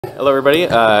Hello, everybody.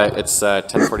 It's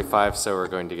 10:45, so we're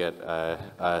going to get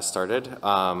started.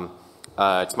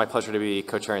 It's my pleasure to be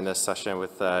co-chairing this session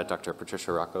with Dr.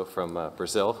 Patricia Rocco from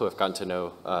Brazil, who I've gotten to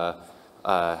know,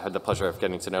 had the pleasure of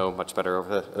getting to know much better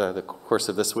over the course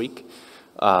of this week.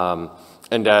 So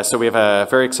we have a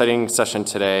very exciting session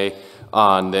today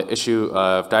on the issue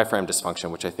of diaphragm dysfunction,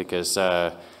 which I think is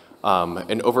an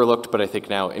overlooked, but I think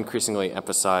now increasingly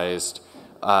emphasized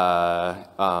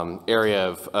area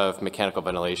of mechanical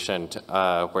ventilation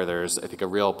where there's, I think, a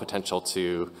real potential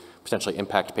to potentially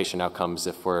impact patient outcomes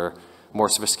if we're more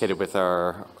sophisticated with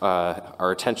our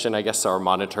attention, I guess, our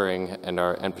monitoring,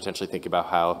 and potentially think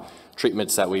about how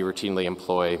treatments that we routinely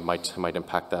employ might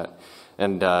impact that.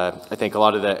 And I think a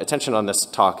lot of the attention on this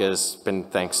talk has been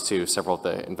thanks to several of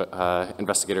the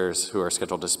investigators who are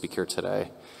scheduled to speak here today.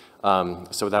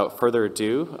 So without further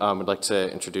ado, I'd like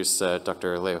to introduce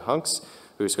Dr. Leo Heunks,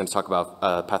 who's going to talk about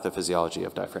pathophysiology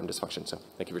of diaphragm dysfunction. So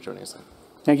thank you for joining us.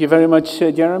 Thank you very much,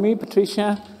 Jeremy,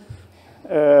 Patricia,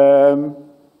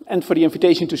 and for the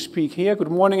invitation to speak here.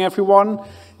 Good morning, everyone.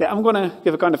 Yeah, I'm going to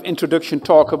give a kind of introduction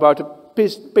talk about the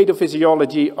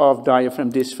pathophysiology of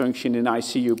diaphragm dysfunction in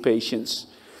ICU patients.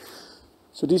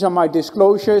 So these are my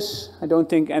disclosures. I don't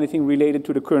think anything related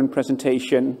to the current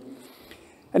presentation.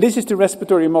 And this is the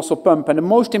respiratory muscle pump, and the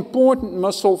most important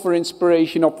muscle for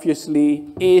inspiration, obviously,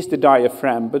 is the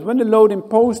diaphragm. But when the load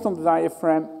imposed on the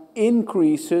diaphragm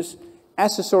increases,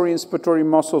 accessory inspiratory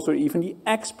muscles or even the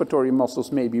expiratory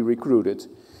muscles may be recruited.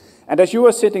 And as you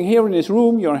are sitting here in this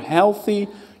room, you're healthy,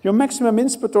 your maximum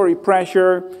inspiratory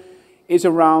pressure is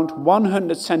around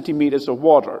 100 centimeters of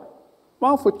water.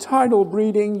 While for tidal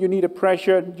breathing, you need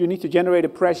to generate a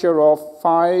pressure of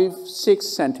 5-6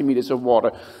 centimeters of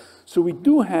water. So we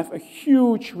do have a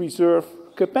huge reserve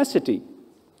capacity.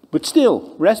 But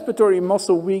still, respiratory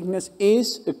muscle weakness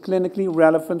is a clinically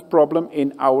relevant problem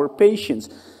in our patients.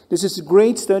 This is a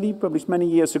great study published many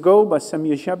years ago by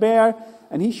Samir Jaber,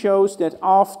 and he shows that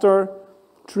after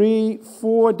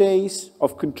 3-4 days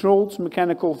of controlled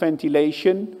mechanical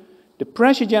ventilation, the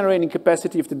pressure generating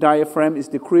capacity of the diaphragm is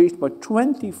decreased by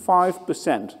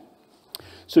 25%.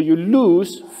 So you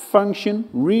lose function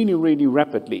really, really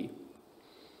rapidly.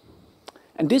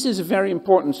 And this is a very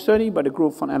important study by the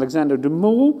group from Alexandre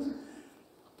Demoule,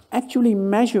 actually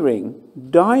measuring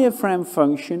diaphragm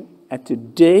function at the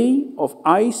day of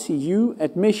ICU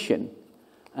admission.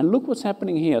 And look what's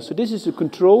happening here. So this is a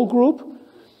control group.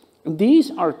 These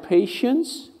are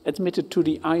patients admitted to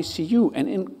the ICU. And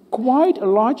in quite a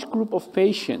large group of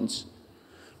patients,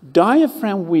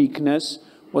 diaphragm weakness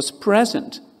was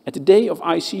present at the day of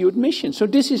ICU admission. So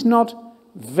this is not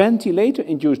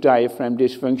ventilator-induced diaphragm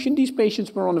dysfunction. These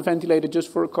patients were on a ventilator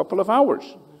just for a couple of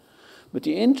hours. But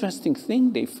the interesting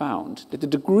thing they found, that the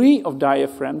degree of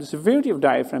diaphragm, the severity of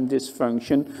diaphragm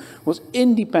dysfunction was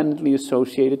independently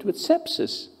associated with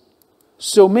sepsis.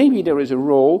 So maybe there is a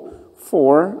role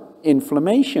for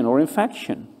inflammation or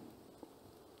infection.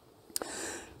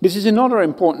 This is another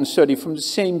important study from the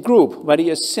same group where they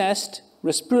assessed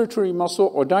respiratory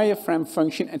muscle or diaphragm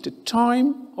function at the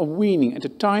time of weaning, at the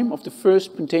time of the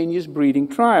first spontaneous breathing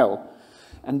trial.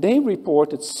 And they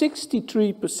reported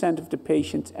 63% of the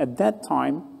patients at that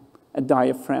time a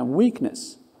diaphragm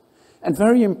weakness. And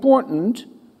very important,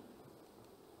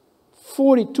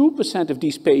 42% of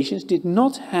these patients did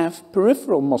not have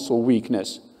peripheral muscle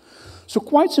weakness. So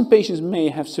quite some patients may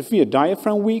have severe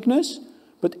diaphragm weakness,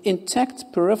 but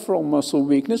intact peripheral muscle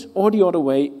weakness, or the other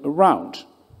way around.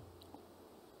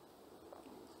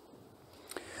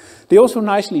 They also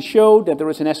nicely show that there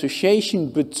is an association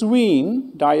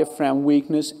between diaphragm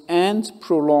weakness and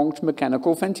prolonged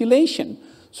mechanical ventilation.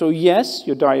 So yes,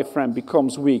 your diaphragm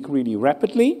becomes weak really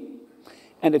rapidly,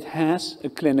 and it has a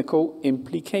clinical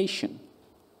implication.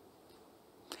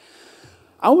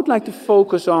 I would like to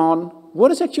focus on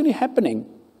what is actually happening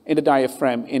in the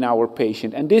diaphragm in our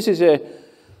patient. And this is a,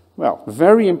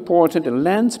 very important, a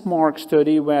landmark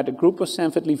study where the group of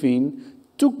Sanford Levine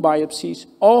took biopsies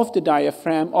of the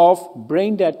diaphragm of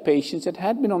brain-dead patients that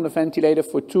had been on the ventilator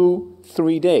for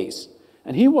 2-3 days.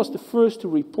 And he was the first to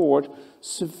report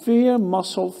severe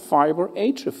muscle fiber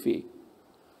atrophy.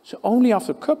 So only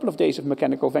after a couple of days of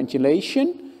mechanical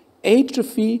ventilation,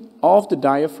 atrophy of the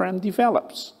diaphragm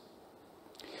develops.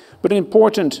 But an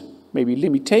important, maybe,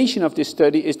 limitation of this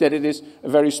study is that it is a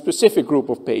very specific group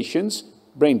of patients,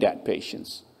 brain-dead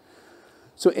patients.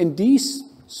 So in these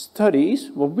studies,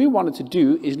 what we wanted to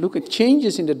do is look at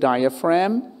changes in the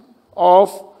diaphragm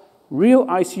of real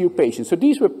ICU patients. So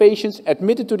these were patients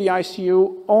admitted to the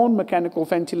ICU on mechanical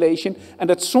ventilation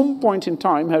and at some point in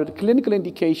time had a clinical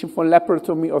indication for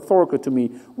laparotomy or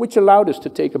thoracotomy, which allowed us to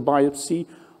take a biopsy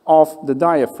of the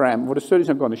diaphragm. What the studies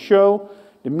are going to show,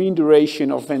 the mean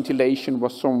duration of ventilation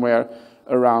was somewhere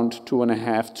around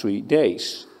 2.5 to 3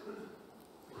 days.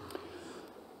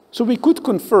 So we could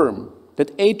confirm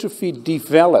that atrophy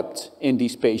developed in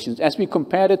these patients as we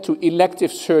compared it to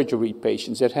elective surgery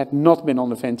patients that had not been on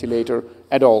the ventilator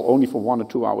at all, only for 1 or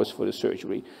 2 hours for the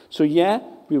surgery. So yeah,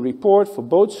 we report for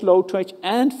both slow twitch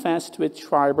and fast twitch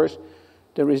fibers,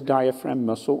 there is diaphragm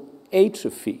muscle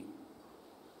atrophy.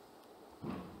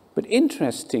 But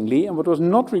interestingly, and what was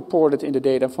not reported in the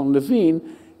data from Levine,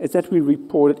 is that we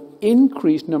reported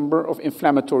increased number of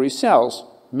inflammatory cells,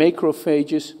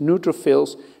 macrophages,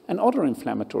 neutrophils, and other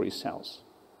inflammatory cells.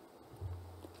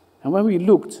 And when we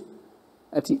looked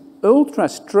at the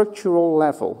ultrastructural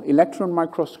level, electron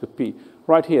microscopy,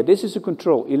 right here, this is a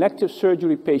control, elective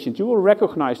surgery patient, you will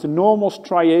recognize the normal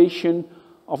striation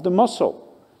of the muscle.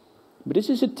 But this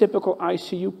is a typical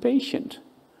ICU patient.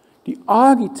 The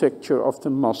architecture of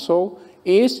the muscle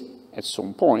is, at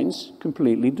some points,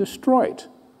 completely destroyed.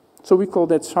 So we call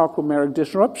that sarcomeric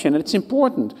disruption. And it's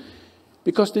important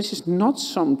because this is not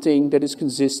something that is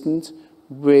consistent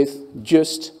with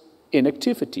just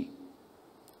inactivity.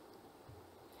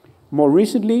 More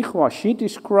recently, Rocco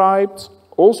described,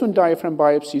 also in diaphragm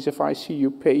biopsies of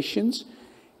ICU patients,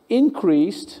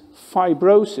 increased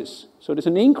fibrosis. So there's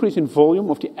an increase in volume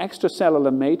of the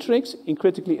extracellular matrix in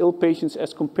critically ill patients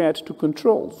as compared to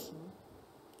controls.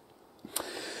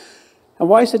 And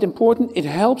why is that important? It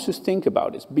helps us think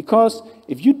about it. Because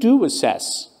if you do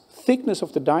assess thickness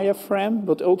of the diaphragm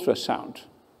with ultrasound,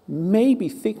 maybe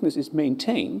thickness is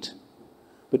maintained,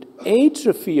 but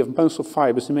atrophy of muscle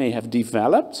fibers may have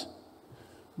developed,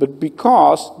 but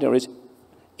because there is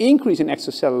increase in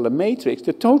extracellular matrix,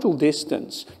 the total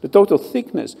distance, the total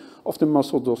thickness of the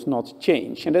muscle does not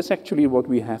change. And that's actually what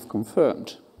we have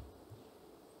confirmed.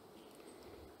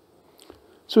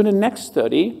 So in the next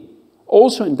study,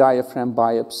 also in diaphragm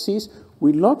biopsies,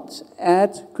 we looked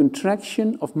at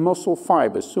contraction of muscle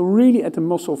fibers, so really at the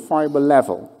muscle fiber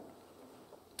level.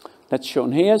 That's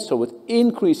shown here, so with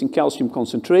increase in calcium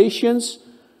concentrations,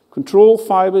 control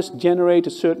fibers generate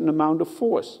a certain amount of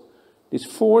force. This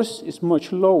force is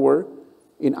much lower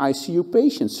in ICU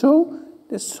patients. So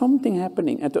there's something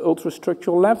happening at the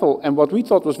ultrastructural level. And what we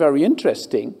thought was very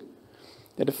interesting,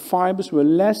 that the fibers were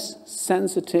less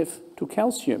sensitive to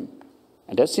calcium.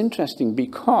 And that's interesting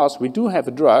because we do have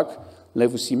a drug,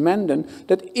 levosimendan,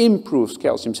 that improves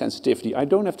calcium sensitivity. I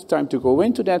don't have the time to go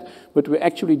into that, but we're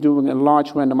actually doing a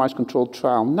large randomized controlled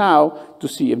trial now to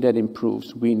see if that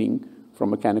improves weaning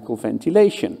from mechanical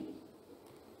ventilation.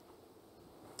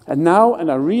 And now,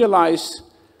 and I realize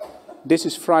this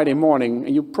is Friday morning,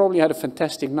 and you probably had a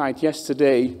fantastic night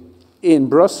yesterday in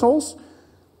Brussels,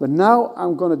 but now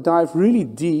I'm going to dive really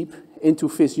deep into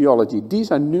physiology. These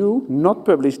are new, not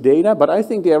published data, but I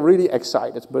think they are really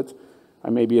excited, but I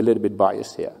may be a little bit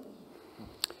biased here.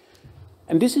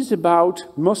 And this is about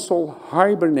muscle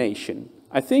hibernation.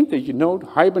 I think that you know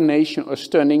hibernation or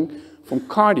stunning from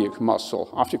cardiac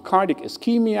muscle. After cardiac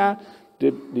ischemia,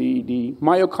 the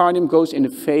myocardium goes in a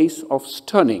phase of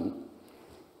stunning.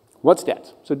 What's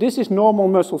that? So this is normal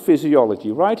muscle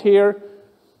physiology. Right here,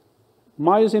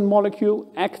 myosin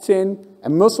molecule, actin,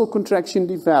 and muscle contraction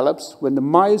develops when the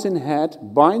myosin head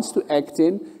binds to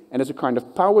actin and as a kind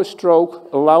of power stroke,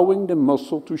 allowing the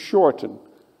muscle to shorten.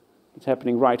 It's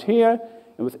happening right here,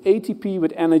 and with ATP,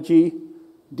 with energy,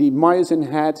 the myosin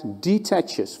head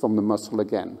detaches from the muscle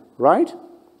again, right?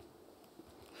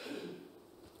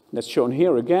 That's shown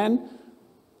here again.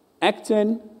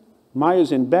 Actin,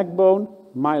 myosin backbone,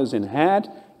 myosin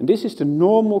head, and this is the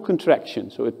normal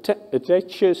contraction, so it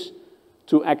attaches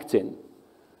to actin.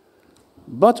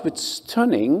 But with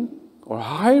stunning or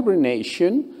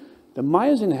hibernation, the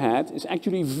myosin head is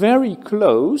actually very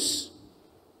close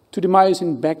to the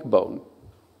myosin backbone.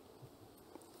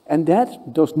 And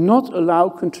that does not allow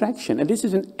contraction. And this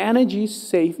is an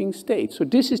energy-saving state. So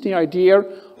this is the idea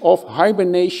of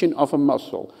hibernation of a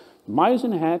muscle. The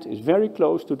myosin head is very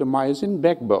close to the myosin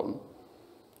backbone.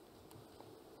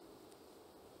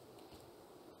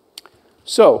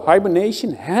 So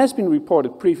hibernation has been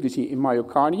reported previously in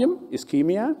myocardium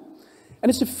ischemia. And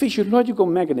it's a physiological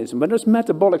mechanism. When there's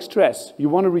metabolic stress, you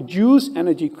want to reduce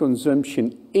energy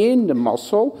consumption in the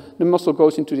muscle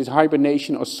goes into this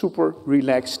hibernation or super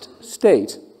relaxed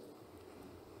state.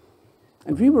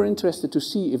 And we were interested to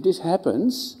see if this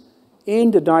happens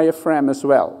in the diaphragm as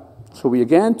well. So we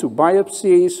again took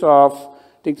biopsies of,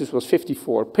 I think this was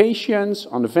 54 patients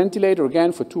on the ventilator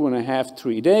again for 2.5 to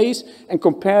 3 days and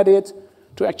compared it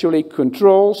to actually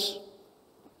controls.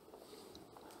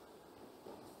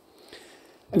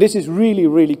 And this is really,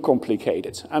 really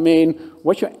complicated. I mean,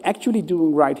 what you're actually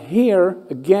doing right here,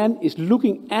 again, is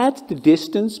looking at the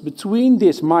distance between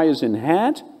this myosin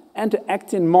head and the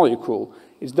actin molecule.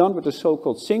 It's done with the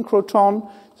so-called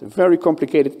synchrotron. It's a very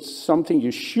complicated something.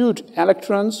 You shoot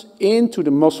electrons into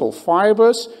the muscle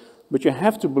fibers, but you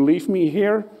have to believe me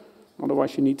here.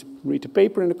 Otherwise, you need to read the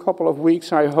paper in a couple of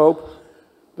weeks, I hope.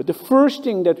 But the first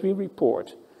thing that we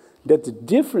report, that the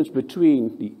difference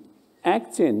between the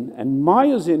actin and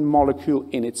myosin molecule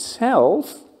in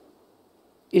itself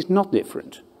is not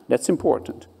different. That's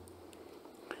important.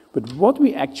 But what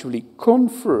we actually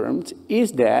confirmed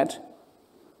is that,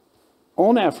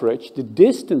 on average, the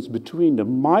distance between the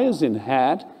myosin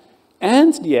head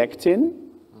and the actin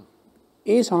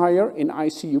is higher in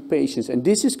ICU patients. And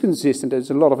this is consistent. There's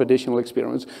a lot of additional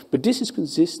experiments, but this is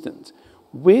consistent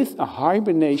with a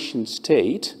hibernation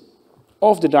state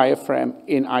of the diaphragm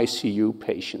in ICU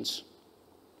patients.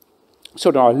 So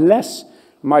there are less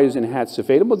myosin heads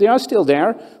available. They are still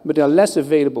there, but they are less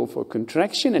available for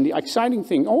contraction. And the exciting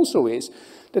thing also is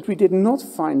that we did not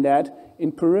find that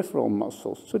in peripheral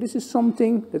muscles. So this is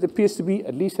something that appears to be,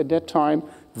 at least at that time,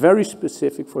 very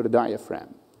specific for the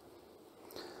diaphragm.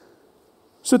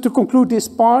 So to conclude this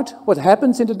part, what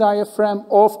happens in the diaphragm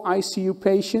of ICU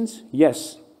patients?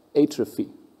 Yes, atrophy.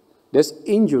 There's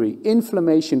injury,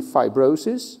 inflammation,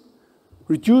 fibrosis,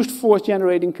 reduced force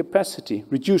generating capacity,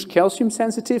 reduced calcium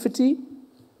sensitivity,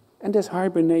 and there's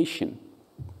hibernation.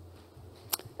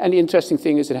 And the interesting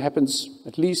thing is it happens,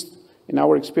 at least in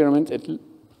our experiment, it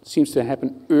seems to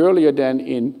happen earlier than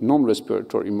in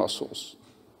non-respiratory muscles.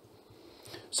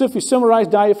 So if we summarize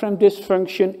diaphragm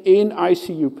dysfunction in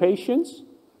ICU patients,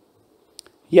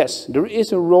 yes, there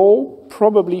is a role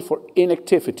probably for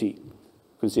inactivity,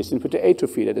 consistent with the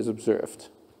atrophy that is observed.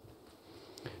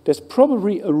 There's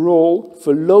probably a role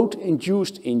for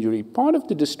load-induced injury. Part of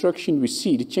the destruction we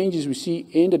see, the changes we see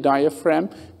in the diaphragm,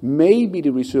 may be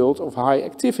the result of high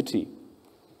activity.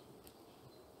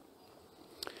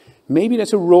 Maybe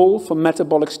there's a role for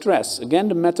metabolic stress. Again,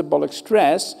 the metabolic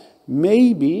stress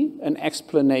may be an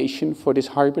explanation for this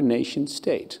hibernation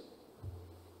state.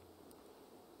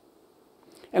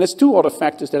 And there's two other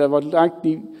factors that I would like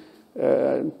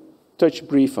to touch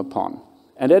brief upon.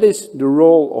 And that is the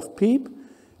role of PEEP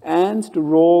and the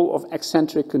role of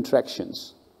eccentric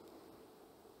contractions.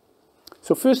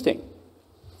 So first thing,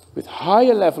 with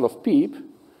higher level of PEEP,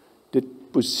 the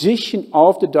position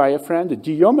of the diaphragm, the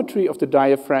geometry of the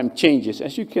diaphragm changes.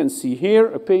 As you can see here,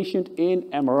 a patient in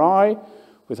MRI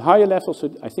with higher levels,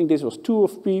 so I think this was 2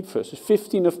 of PEEP versus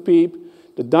 15 of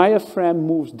PEEP, the diaphragm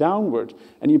moves downward.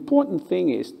 And the important thing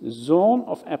is the zone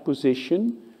of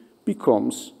apposition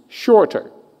becomes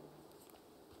shorter.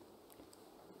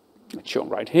 It's shown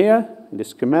right here in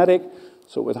this schematic.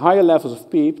 So with higher levels of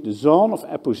PEEP, the zone of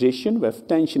apposition, where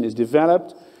tension is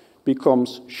developed,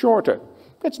 becomes shorter.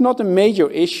 That's not a major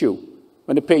issue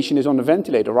when the patient is on the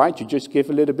ventilator, right? You just give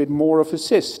a little bit more of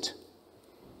assist.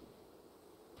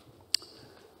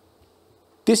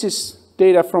 This is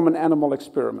data from an animal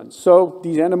experiment. So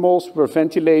these animals were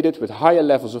ventilated with higher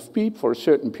levels of PEEP for a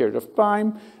certain period of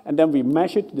time, and then we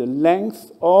measured the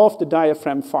length of the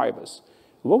diaphragm fibers.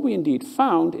 What we indeed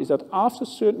found is that after a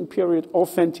certain period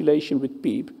of ventilation with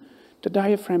PEEP, the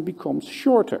diaphragm becomes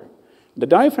shorter. The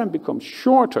diaphragm becomes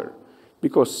shorter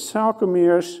because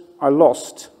sarcomeres are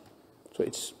lost. So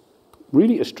it's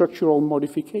really a structural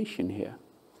modification here.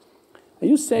 And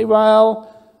you say,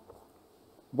 well,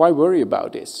 why worry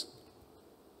about this?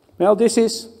 Well, this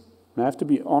is, I have to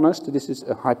be honest, this is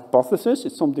a hypothesis.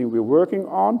 It's something we're working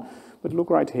on, but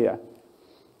look right here.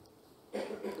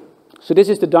 So this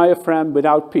is the diaphragm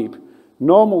without PEEP,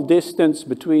 normal distance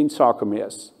between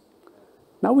sarcomeres.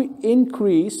 Now we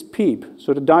increase PEEP,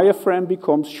 so the diaphragm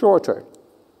becomes shorter.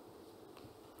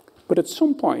 But at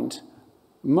some point,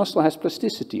 muscle has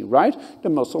plasticity, right? The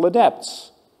muscle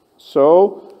adapts.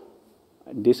 So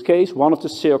in this case, one of the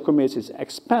sarcomeres is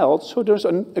expelled, so there's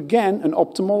again an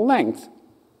optimal length.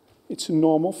 It's a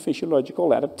normal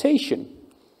physiological adaptation.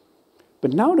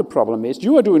 But now the problem is,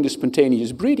 you are doing the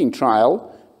spontaneous breathing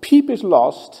trial, PEEP is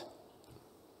lost,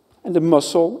 and the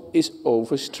muscle is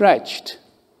overstretched.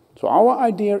 So our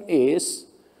idea is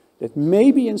that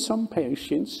maybe in some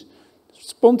patients,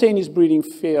 spontaneous breathing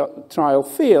trial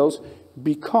fails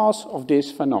because of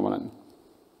this phenomenon.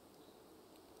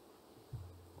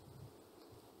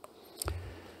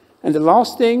 And the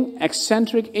last thing,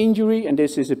 eccentric injury, and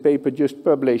this is a paper just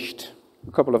published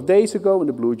a couple of days ago in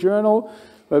the Blue Journal,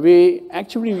 where we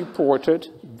actually reported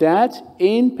that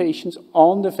in patients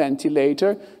on the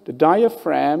ventilator, the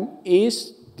diaphragm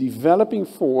is developing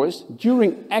force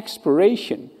during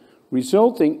expiration,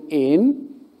 resulting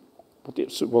in what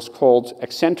was called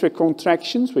eccentric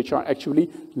contractions, which are actually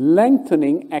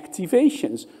lengthening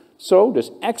activations. So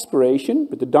there's expiration,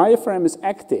 but the diaphragm is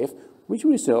active, which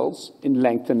results in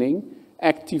lengthening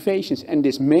activations. And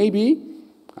this may be,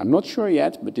 I'm not sure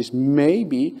yet, but this may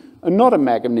be another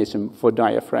mechanism for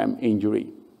diaphragm injury.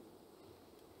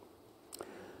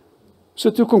 So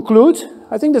to conclude,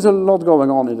 I think there's a lot going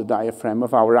on in the diaphragm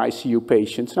of our ICU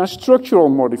patients. There are structural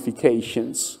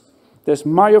modifications. There's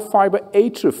myofiber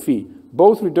atrophy,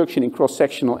 both reduction in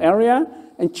cross-sectional area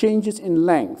and changes in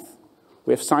length.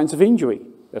 We have signs of injury.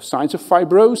 We have signs of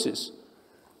fibrosis,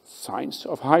 signs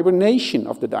of hibernation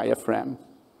of the diaphragm.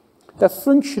 There are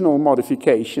functional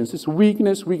modifications. It's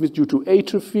weakness due to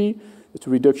atrophy. It's a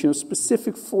reduction of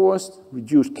specific force,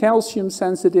 reduced calcium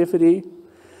sensitivity.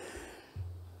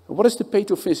 What is the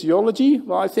pathophysiology?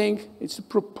 Well, I think it's a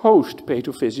proposed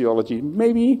pathophysiology.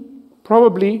 Maybe,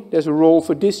 probably, there's a role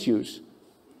for disuse.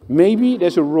 Maybe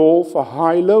there's a role for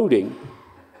high loading.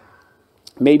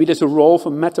 Maybe there's a role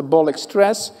for metabolic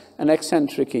stress and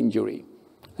eccentric injury.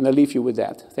 And I'll leave you with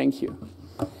that. Thank you.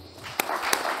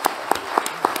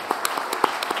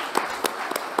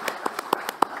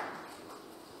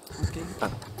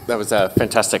 That was a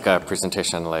fantastic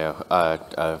presentation, Leo.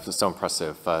 So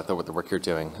impressive, the work you're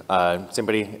doing. Does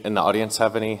anybody in the audience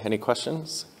have any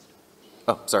questions?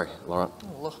 Oh, sorry, Laurent.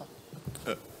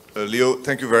 Leo,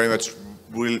 thank you very much.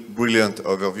 Brilliant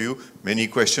overview. Many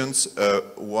questions.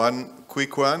 One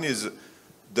quick one is,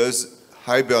 does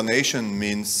hibernation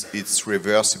means it's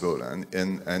reversible?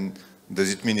 And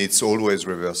does it mean it's always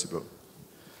reversible?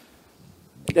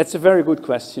 That's a very good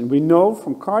question. We know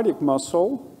from cardiac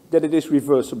muscle that it is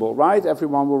reversible, right?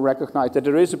 Everyone will recognize that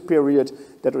there is a period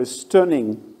that there is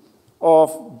stunning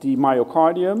of the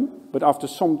myocardium, but after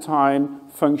some time,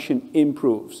 function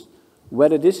improves.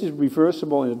 Whether this is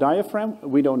reversible in the diaphragm,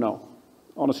 we don't know.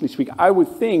 Honestly speaking, I would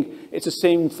think it's the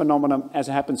same phenomenon as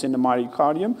happens in the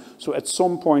myocardium. So at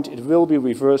some point, it will be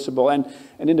reversible. And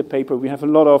in the paper, we have a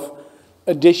lot of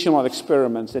additional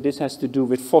experiments that this has to do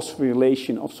with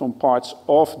phosphorylation of some parts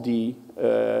of the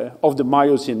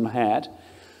myosin head.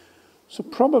 So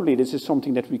probably this is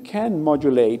something that we can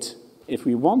modulate if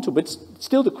we want to. But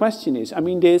still the question is, I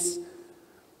mean, this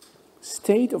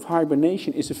state of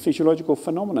hibernation is a physiological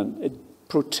phenomenon. It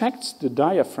protects the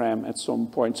diaphragm at some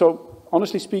point. So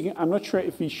honestly speaking, I'm not sure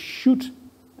if we should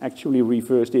actually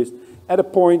reverse this at a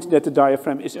point that the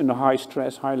diaphragm is under high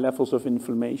stress, high levels of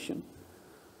inflammation.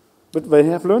 But we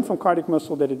have learned from cardiac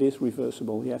muscle that it is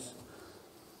reversible, yes.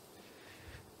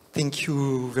 Thank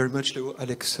you very much, Leo,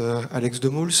 Alex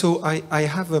Demoule. So I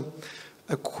have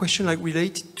a question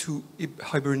related to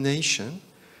hibernation.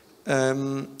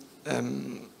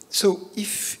 So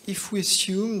if we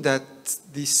assume that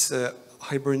this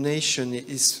hibernation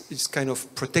is kind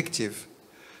of protective,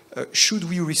 should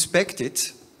we respect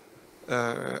it,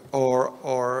 and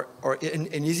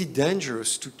is it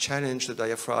dangerous to challenge the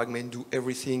diaphragm and do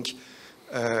everything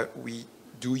we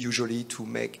do usually to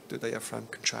make the diaphragm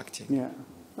contracting? Yeah.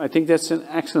 I think that's an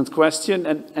excellent question,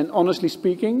 and honestly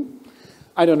speaking,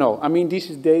 I don't know. I mean,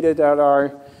 these are data that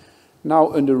are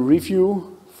now under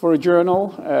review for a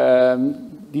journal.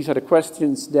 These are the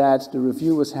questions that the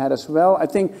reviewers had as well. I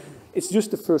think it's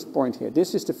just the first point here.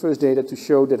 This is the first data to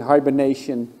show that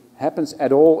hibernation happens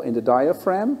at all in the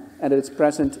diaphragm and that it's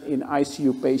present in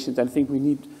ICU patients. I think we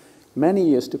need many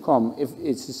years to come if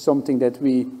it's something that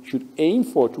we should aim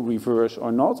for to reverse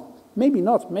or not. Maybe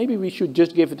not. Maybe we should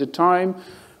just give it the time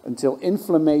until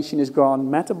inflammation is gone,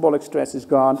 metabolic stress is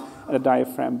gone, and the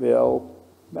diaphragm will,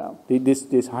 well,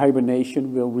 this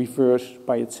hibernation will reverse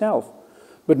by itself.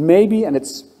 But maybe, and it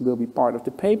will be part of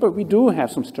the paper, we do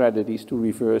have some strategies to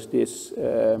reverse this,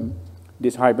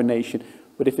 this hibernation.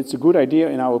 But if it's a good idea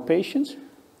in our patients,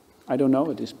 I don't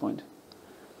know at this point.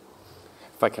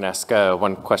 If I can ask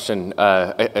one question,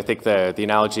 I think the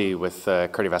analogy with the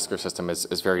cardiovascular system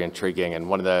is very intriguing, and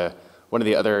one of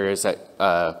the other areas that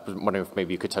I'm wondering if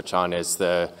maybe you could touch on is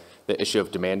the issue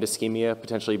of demand ischemia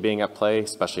potentially being at play,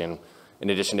 especially in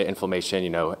addition to inflammation,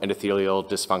 endothelial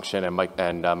dysfunction and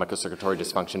microcirculatory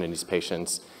dysfunction in these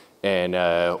patients, and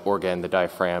organ, the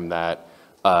diaphragm, that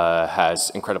has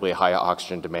incredibly high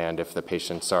oxygen demand if the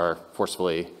patients are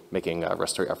forcefully making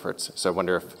respiratory efforts. So I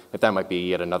wonder if that might be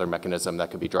yet another mechanism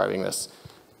that could be driving this.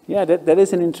 Yeah, that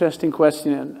is an interesting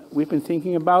question, and we've been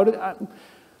thinking about it.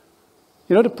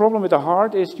 The problem with the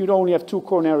heart is you only have two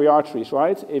coronary arteries,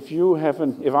 right? If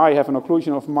I have an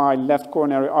occlusion of my left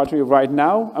coronary artery right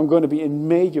now, I'm going to be in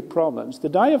major problems. The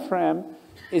diaphragm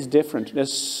is different.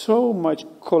 There's so much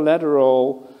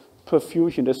collateral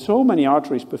perfusion. There's so many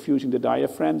arteries perfusing the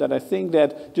diaphragm that I think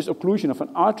that just occlusion of an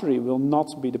artery will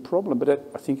not be the problem. But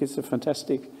I think it's a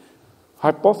fantastic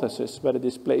hypothesis whether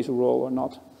this plays a role or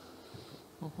not.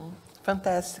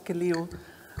 Fantastic, Leo.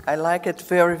 I like it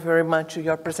very, very much,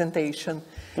 your presentation.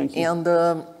 Thank you.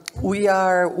 And we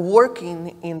are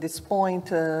working in this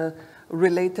point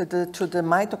related to the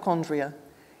mitochondria.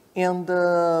 And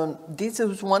this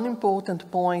is one important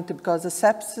point because the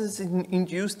sepsis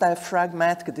induced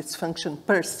diaphragmatic dysfunction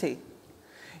per se.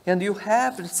 And you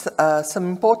have some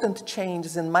important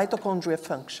changes in mitochondria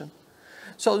function.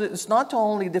 So it's not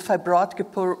only the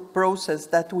fibrotic process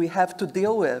that we have to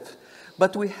deal with,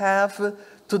 but we have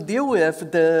to deal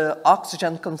with the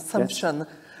oxygen consumption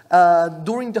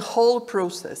during the whole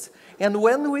process. And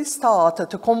when we start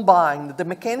to combine the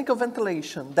mechanical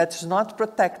ventilation that's not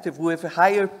protective with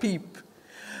higher PEEP,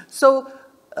 so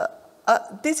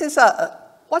this is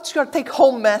what's your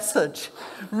take-home message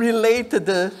related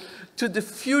to the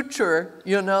future,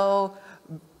 you know,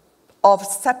 of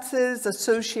sepsis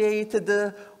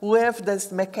associated with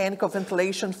this mechanical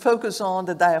ventilation focus on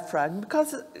the diaphragm?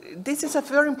 Because this is a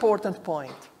very important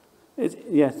point.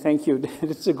 Yeah, thank you.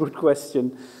 That's a good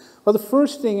question. Well, the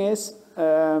first thing is,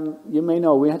 you may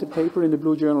know, we had a paper in the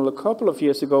Blue Journal a couple of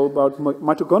years ago about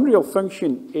mitochondrial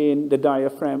function in the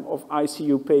diaphragm of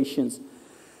ICU patients.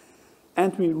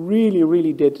 And we really,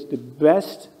 really did the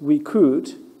best we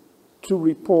could to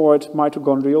report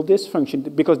mitochondrial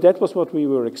dysfunction, because that was what we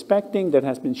were expecting. That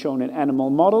has been shown in animal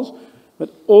models.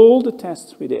 But all the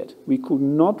tests we did, we could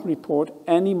not report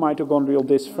any mitochondrial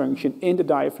dysfunction in the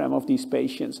diaphragm of these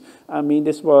patients. I mean,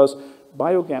 this was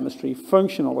biochemistry,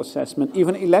 functional assessment,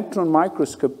 even electron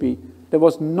microscopy. There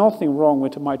was nothing wrong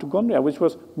with the mitochondria, which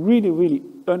was really, really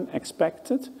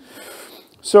unexpected.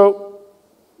 So,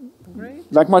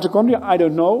 Great. like mitochondria, I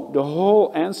don't know the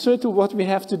whole answer to what we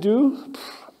have to do.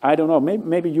 I don't know,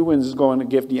 maybe Ewan is going to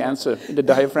give the answer in the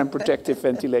diaphragm-protective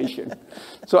ventilation.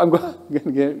 So I'm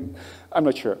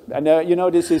not sure. And you know,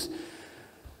 this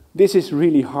is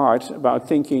really hard about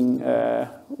thinking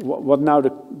what now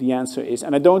the answer is.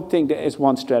 And I don't think there is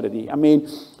one strategy. I mean,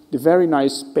 the very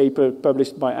nice paper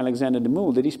published by Alexandre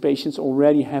Demoule, that these patients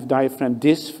already have diaphragm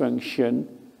dysfunction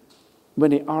when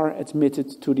they are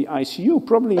admitted to the ICU,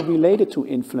 probably related to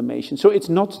inflammation. So it's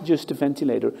not just the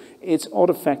ventilator, it's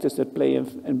other factors that play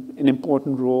an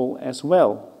important role as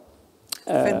well.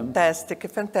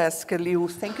 Fantastic, fantastic, Leo.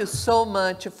 Thank you so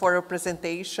much for your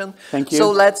presentation. Thank you.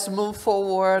 So let's move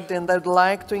forward, and I'd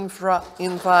like to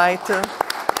invite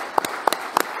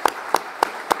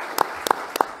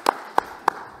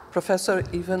Professor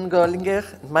Ewan Goligher.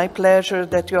 My pleasure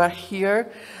that you are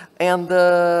here. And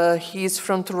he's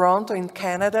from Toronto in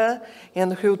Canada,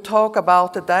 and he'll talk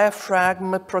about the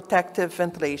diaphragm-protective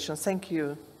ventilation. Thank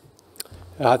you.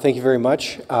 Thank you very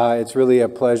much. It's really a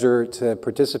pleasure to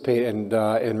participate in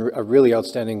a really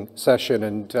outstanding session.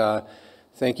 And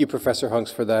thank you, Professor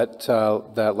Heunks, for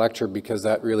that lecture, because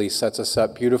that really sets us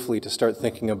up beautifully to start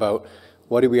thinking about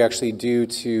what do we actually do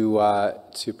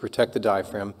to protect the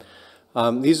diaphragm.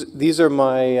 These are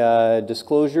my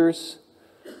disclosures.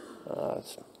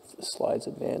 The slides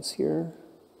advance here.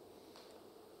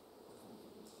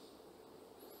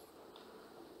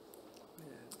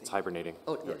 It's hibernating.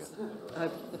 Oh, yes.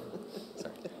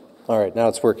 All right, now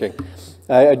it's working.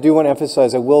 I do want to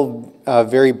emphasize, I will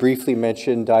very briefly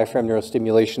mention diaphragm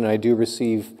neurostimulation. I do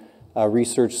receive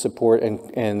research support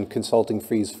and consulting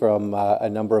fees from a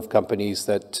number of companies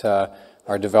that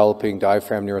are developing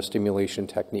diaphragm neurostimulation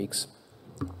techniques.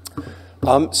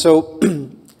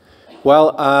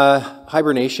 While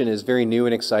hibernation is very new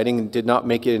and exciting and did not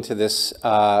make it into this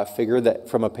figure that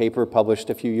from a paper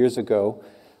published a few years ago,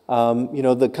 you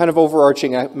know, the kind of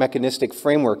overarching mechanistic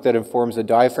framework that informs the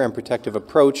diaphragm protective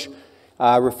approach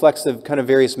reflects the kind of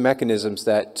various mechanisms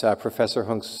that Professor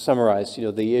Heunks summarized. You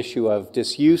know, the issue of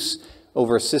disuse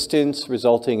over assistance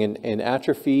resulting in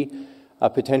atrophy,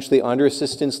 potentially under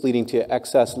assistance leading to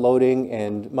excess loading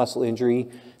and muscle injury,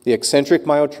 the eccentric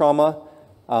myotrauma,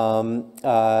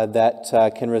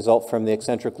 that can result from the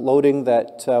eccentric loading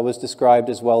that was described,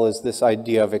 as well as this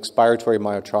idea of expiratory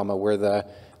myotrauma, where the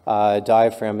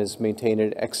diaphragm is maintained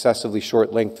at excessively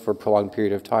short length for a prolonged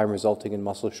period of time, resulting in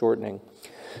muscle shortening.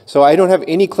 So I don't have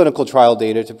any clinical trial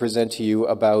data to present to you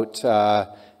about how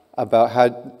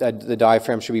the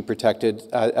diaphragm should be protected.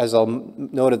 As I'll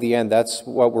note at the end, that's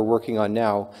what we're working on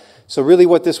now. So really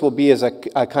what this will be is a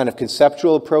kind of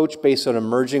conceptual approach based on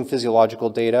emerging physiological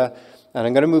data. And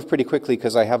I'm going to move pretty quickly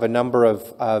because I have a number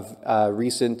of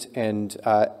recent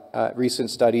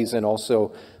studies and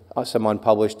also some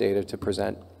unpublished data to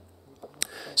present.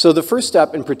 So the first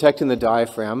step in protecting the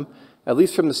diaphragm, at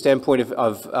least from the standpoint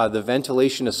of the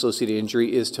ventilation-associated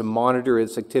injury, is to monitor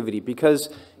its activity, because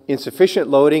insufficient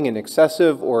loading and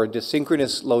excessive or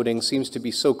desynchronous loading seems to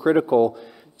be so critical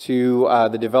to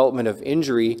the development of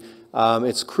injury,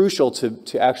 it's crucial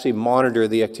to actually monitor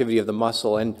the activity of the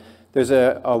muscle. And there's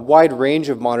a wide range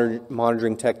of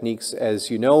monitoring techniques, as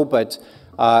you know, but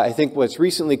I think what's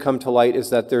recently come to light is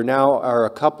that there now are a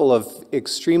couple of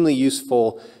extremely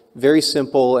useful, very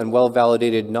simple and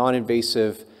well-validated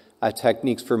non-invasive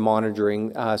techniques for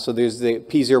monitoring. So there's the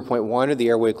P0.1, or the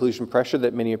airway occlusion pressure,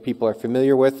 that many people are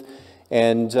familiar with,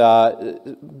 and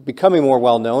becoming more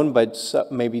well-known, but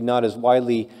maybe not as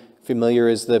widely familiar,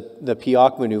 is the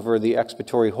POC maneuver, the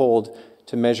expiratory hold,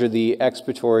 to measure the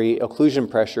expiratory occlusion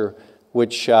pressure,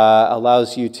 which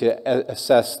allows you to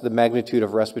assess the magnitude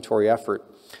of respiratory effort.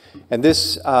 And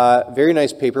this very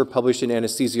nice paper published in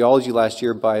Anesthesiology last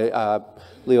year by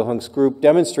Leo Heunks' group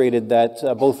demonstrated that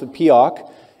both the POC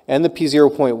and the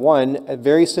P0.1,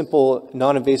 very simple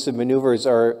non-invasive maneuvers,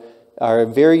 are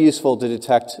very useful to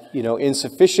detect,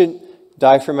 insufficient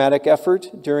diaphragmatic effort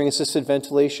during assisted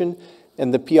ventilation.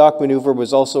 And the POC maneuver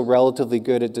was also relatively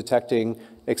good at detecting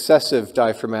excessive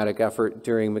diaphragmatic effort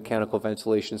during mechanical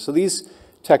ventilation. So these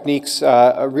techniques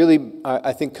are really,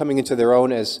 I think, coming into their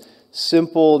own as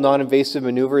simple, non-invasive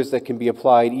maneuvers that can be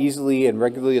applied easily and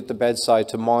regularly at the bedside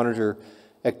to monitor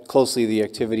closely the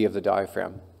activity of the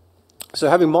diaphragm. So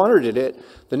having monitored it,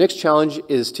 the next challenge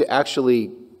is to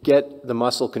actually get the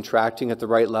muscle contracting at the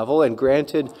right level. And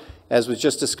granted, as was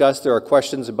just discussed, there are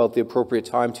questions about the appropriate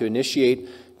time to initiate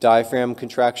diaphragm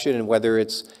contraction and whether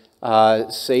it's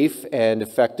safe and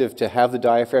effective to have the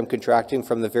diaphragm contracting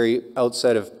from the very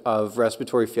outset of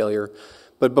respiratory failure.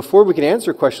 But before we can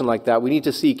answer a question like that, we need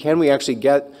to see, can we actually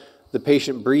get the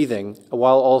patient breathing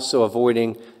while also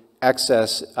avoiding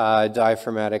excess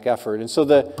diaphragmatic effort? And so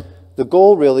the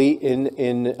goal really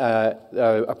in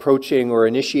approaching or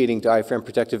initiating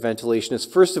diaphragm-protective ventilation is,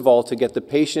 first of all, to get the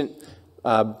patient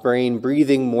brain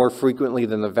breathing more frequently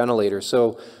than the ventilator.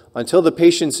 So until the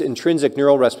patient's intrinsic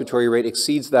neural respiratory rate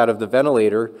exceeds that of the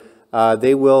ventilator,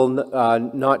 they will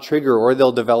not trigger, or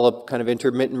they'll develop kind of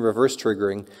intermittent reverse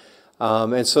triggering.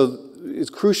 And so it's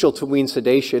crucial to wean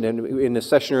sedation. And in the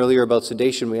session earlier about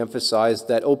sedation, we emphasized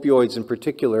that opioids in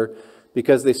particular,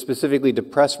 because they specifically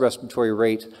depress respiratory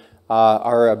rate,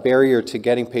 are a barrier to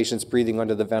getting patients breathing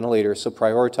under the ventilator. So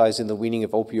prioritizing the weaning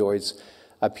of opioids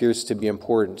appears to be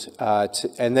important.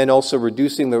 And then also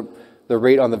reducing the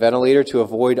rate on the ventilator to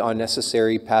avoid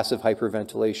unnecessary passive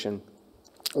hyperventilation.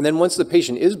 And then once the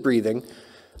patient is breathing,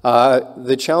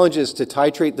 the challenge is to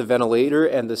titrate the ventilator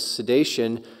and the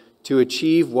sedation to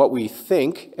achieve what we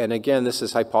think, and again, this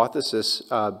is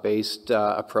hypothesis-based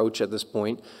approach at this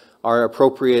point, are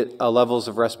appropriate levels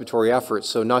of respiratory effort.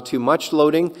 So not too much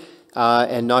loading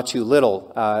and not too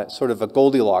little, sort of a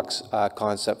Goldilocks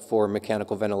concept for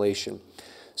mechanical ventilation.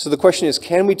 So the question is,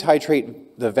 can we titrate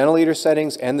the ventilator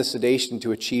settings and the sedation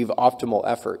to achieve optimal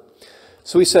effort?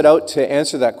 So we set out to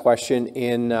answer that question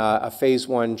in a phase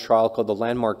 1 trial called the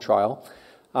Landmark trial.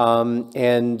 I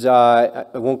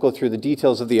won't go through the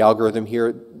details of the algorithm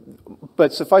here,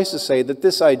 but suffice to say that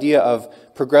this idea of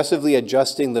progressively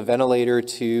adjusting the ventilator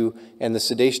and the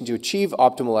sedation to achieve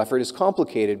optimal effort is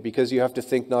complicated, because you have to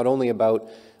think not only about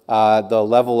the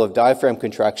level of diaphragm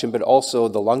contraction, but also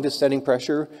the lung distending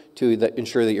pressure to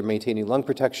ensure that you're maintaining lung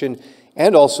protection,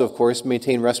 and also, of course,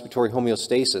 maintain respiratory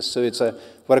homeostasis. So it's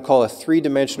what I call a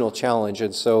three-dimensional challenge.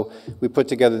 And so we put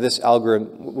together this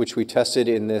algorithm, which we tested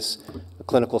in this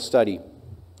clinical study.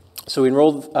 So we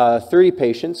enrolled 30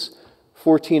 patients,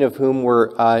 14 of whom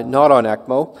were not on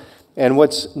ECMO. And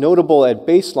what's notable at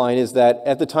baseline is that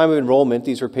at the time of enrollment,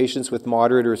 these were patients with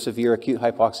moderate or severe acute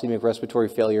hypoxemic respiratory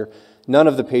failure. None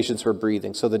of the patients were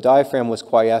breathing, so the diaphragm was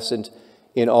quiescent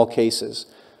in all cases.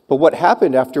 But what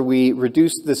happened after we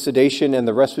reduced the sedation and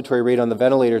the respiratory rate on the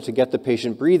ventilator to get the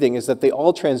patient breathing is that they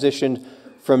all transitioned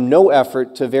from no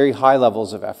effort to very high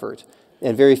levels of effort,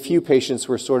 and very few patients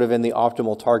were sort of in the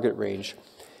optimal target range.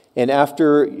 And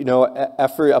after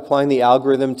applying the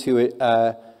algorithm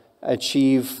to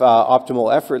achieve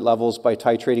optimal effort levels by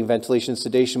titrating ventilation and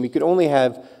sedation, we could only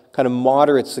have kind of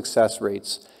moderate success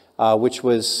rates, which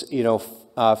was,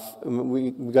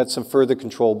 we got some further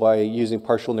control by using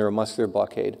partial neuromuscular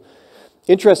blockade.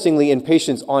 Interestingly, in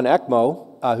patients on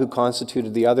ECMO, who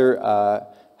constituted the other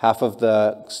half of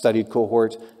the studied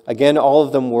cohort, again, all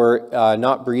of them were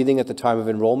not breathing at the time of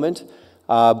enrollment,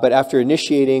 but after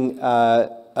initiating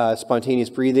spontaneous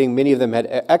breathing, many of them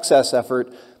had excess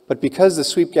effort. But because the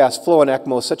sweep gas flow on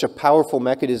ECMO is such a powerful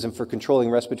mechanism for controlling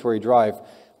respiratory drive,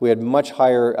 we had much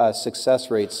higher success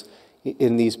rates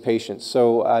in these patients.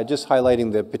 So just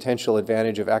highlighting the potential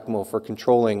advantage of ECMO for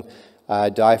controlling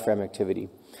diaphragm activity.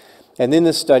 And in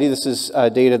this study, this is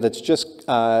data that's just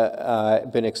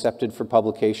been accepted for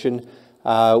publication.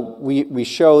 We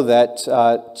show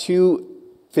that two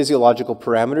physiological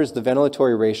parameters, the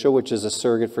ventilatory ratio, which is a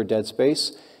surrogate for dead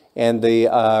space, and the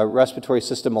respiratory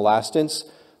system elastance,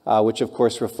 which of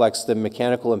course reflects the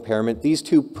mechanical impairment. These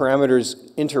two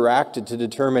parameters interacted to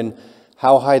determine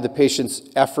how high the patient's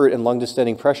effort and lung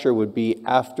distending pressure would be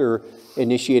after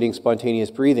initiating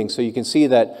spontaneous breathing. So you can see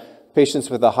that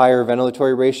patients with a higher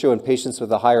ventilatory ratio and patients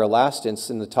with a higher elastance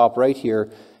in the top right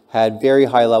here had very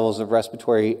high levels of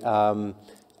respiratory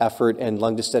effort and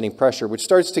lung distending pressure, which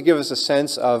starts to give us a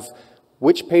sense of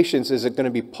which patients is it going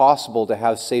to be possible to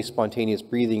have safe spontaneous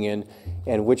breathing in,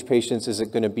 and which patients is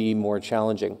it going to be more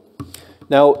challenging.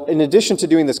 Now, in addition to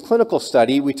doing this clinical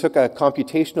study, we took a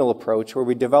computational approach where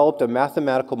we developed a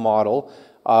mathematical model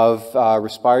of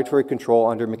respiratory control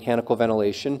under mechanical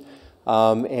ventilation.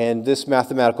 And this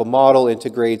mathematical model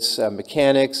integrates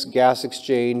mechanics, gas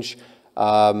exchange,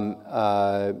 acid-base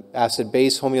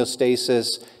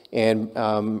homeostasis, and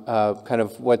kind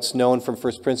of what's known from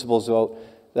first principles about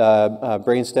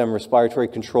brainstem respiratory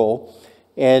control.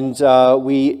 And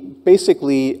we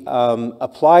basically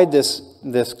applied this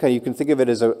kind, you can think of it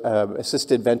as a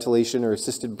assisted ventilation or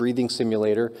assisted breathing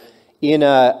simulator in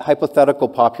a hypothetical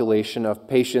population of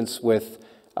patients with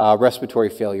respiratory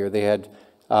failure. They had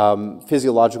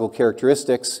physiological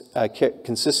characteristics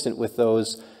consistent with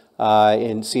those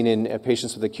seen in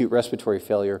patients with acute respiratory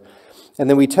failure. And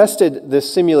then we tested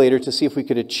this simulator to see if we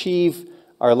could achieve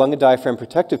our lung and diaphragm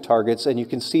protective targets, and you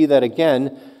can see that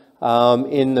again,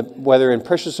 whether in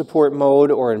pressure support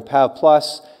mode or in PAV+,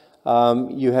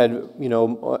 you had,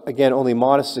 again, only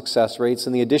modest success rates,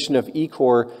 and the addition of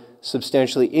ECOR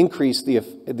substantially increased the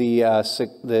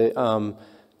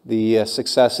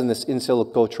success in this in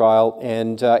silico trial.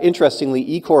 And interestingly,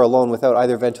 ECOR alone, without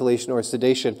either ventilation or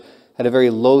sedation, had a very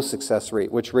low success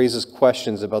rate, which raises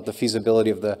questions about the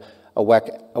feasibility of the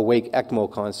awake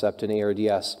ECMO concept in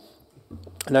ARDS.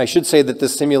 And I should say that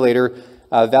this simulator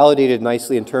validated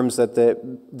nicely in terms that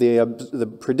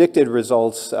the predicted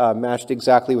results matched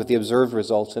exactly with the observed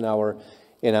results in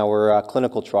our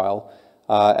clinical trial,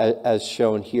 as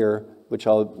shown here, which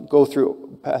I'll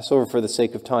pass over for the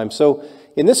sake of time. So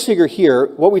in this figure here,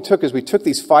 what we took is we took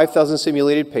these 5,000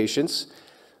 simulated patients.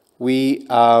 We,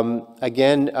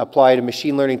 again, applied a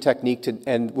machine learning technique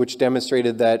which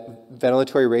demonstrated that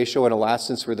ventilatory ratio and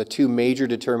elastance were the two major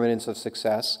determinants of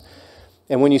success.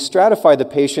 And when you stratify the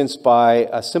patients by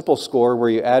a simple score where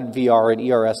you add VR and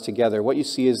ERS together, what you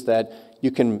see is that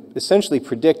you can essentially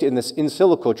predict in this in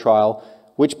silico trial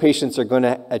which patients are going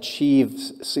to achieve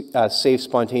safe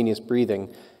spontaneous breathing.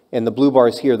 And the blue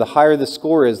bars here, the higher the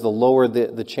score is, the lower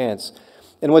the chance.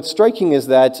 And what's striking is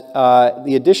that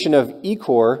the addition of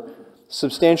ECOR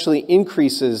substantially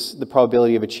increases the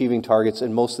probability of achieving targets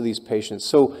in most of these patients.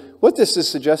 So what this is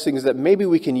suggesting is that maybe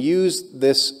we can use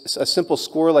a simple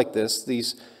score like this,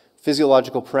 these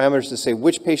physiological parameters, to say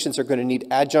which patients are going to need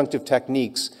adjunctive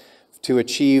techniques to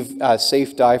achieve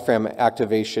safe diaphragm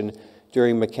activation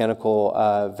during mechanical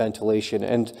ventilation.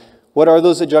 And what are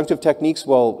those adjunctive techniques?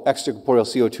 Well, extracorporeal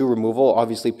CO2 removal,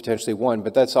 obviously potentially one,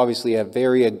 but that's obviously a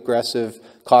very aggressive,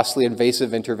 costly,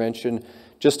 invasive intervention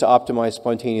just to optimize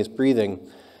spontaneous breathing.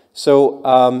 So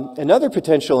another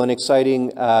potential and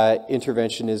exciting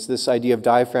intervention is this idea of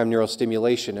diaphragm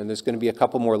neurostimulation, and there's going to be a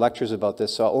couple more lectures about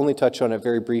this, so I'll only touch on it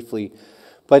very briefly.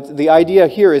 But the idea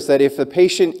here is that if the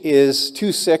patient is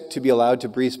too sick to be allowed to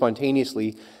breathe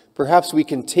spontaneously, perhaps we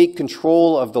can take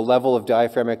control of the level of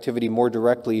diaphragm activity more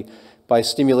directly by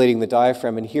stimulating the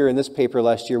diaphragm. And here in this paper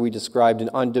last year, we described an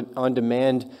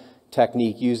on-demand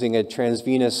technique using a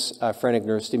transvenous phrenic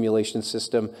neurostimulation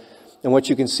system. And what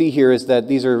you can see here is that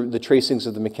these are the tracings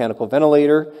of the mechanical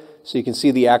ventilator. So you can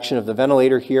see the action of the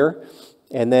ventilator here.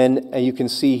 And then you can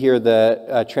see here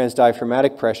the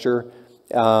transdiaphragmatic pressure.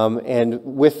 And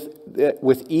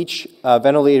with each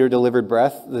ventilator-delivered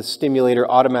breath, the stimulator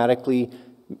automatically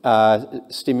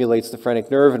stimulates the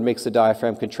phrenic nerve and makes the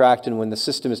diaphragm contract. And when the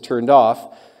system is turned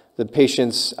off, the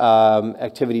patient's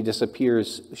activity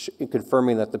disappears,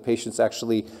 confirming that the patient's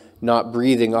actually not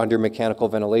breathing under mechanical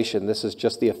ventilation. This is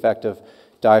just the effect of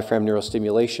diaphragm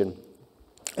neurostimulation.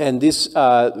 And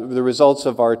the results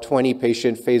of our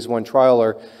 20-patient phase 1 trial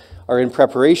are in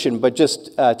preparation, but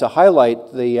just to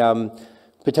highlight the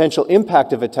potential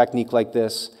impact of a technique like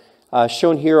this,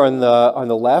 shown here on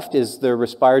the left is the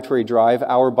respiratory drive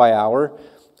hour by hour,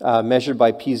 measured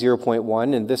by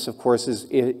P0.1, and this, of course, is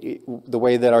the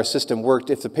way that our system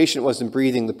worked. If the patient wasn't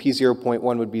breathing, the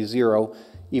P0.1 would be 0,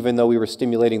 even though we were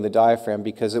stimulating the diaphragm,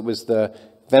 because it was the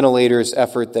ventilator's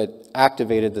effort that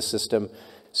activated the system.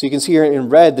 So you can see here in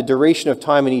red the duration of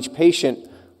time in each patient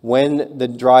when the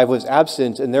drive was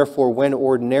absent, and therefore when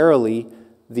ordinarily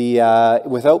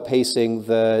without pacing,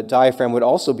 the diaphragm would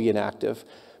also be inactive.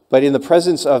 But in the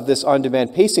presence of this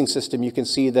on-demand pacing system, you can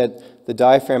see that the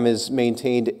diaphragm is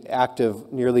maintained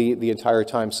active nearly the entire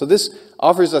time. So this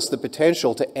offers us the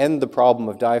potential to end the problem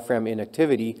of diaphragm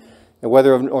inactivity, and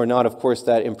whether or not, of course,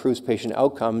 that improves patient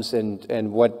outcomes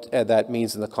and what that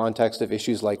means in the context of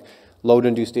issues like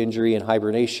load-induced injury and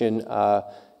hibernation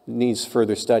needs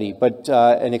further study. But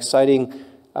an exciting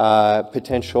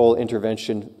potential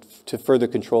intervention to further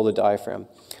control the diaphragm.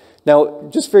 Now,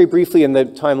 just very briefly in the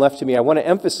time left to me, I want to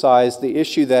emphasize the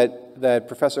issue that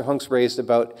Professor Heunks raised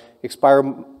about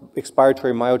expiratory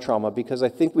myotrauma, because I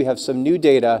think we have some new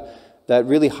data that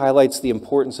really highlights the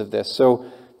importance of this. So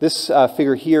this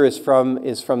figure here is from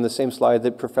the same slide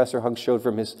that Professor Heunks showed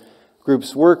from his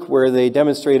group's work, where they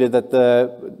demonstrated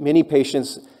that many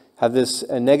patients have this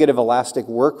negative elastic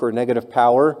work or negative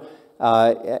power.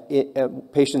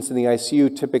 Patients in the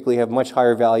ICU typically have much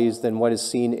higher values than what is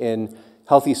seen in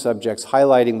healthy subjects,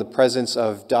 highlighting the presence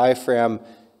of diaphragm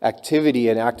activity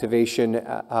and activation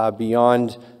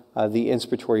beyond the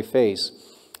inspiratory phase.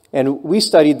 And we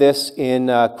studied this in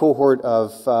a cohort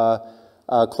of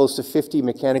close to 50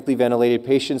 mechanically ventilated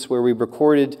patients, where we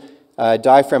recorded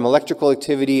diaphragm electrical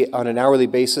activity on an hourly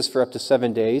basis for up to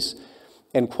 7 days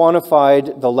and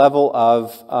quantified the level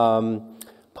of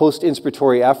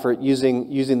post-inspiratory effort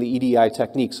using the EDI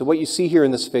technique. So what you see here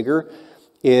in this figure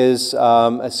is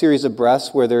a series of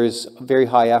breaths where there's very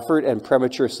high effort and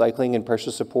premature cycling and pressure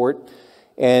support.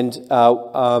 And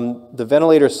the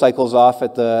ventilator cycles off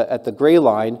at the gray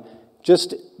line,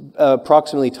 just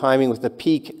approximately timing with the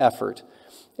peak effort.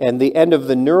 And the end of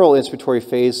the neural inspiratory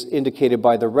phase, indicated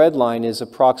by the red line, is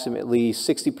approximately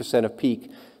 60% of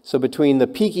peak. So between the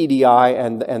peak EDI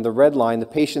and the red line, the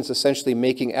patient's essentially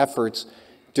making efforts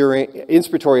during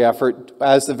inspiratory effort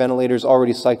as the ventilator's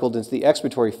already cycled into the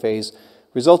expiratory phase,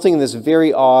 resulting in this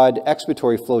very odd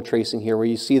expiratory flow tracing here, where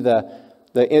you see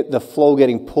the flow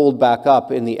getting pulled back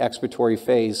up in the expiratory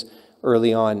phase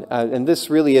early on. And this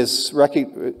really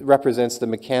represents the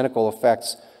mechanical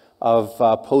effects of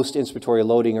post-inspiratory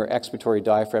loading or expiratory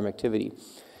diaphragm activity.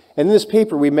 And in this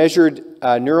paper, we measured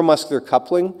neuromuscular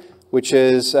coupling, which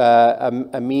is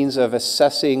a means of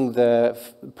assessing the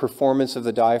performance of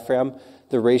the diaphragm,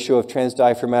 the ratio of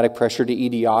transdiaphragmatic pressure to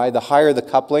EDI. The higher the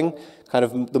coupling, kind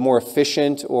of the more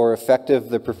efficient or effective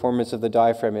the performance of the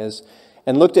diaphragm is,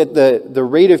 and looked at the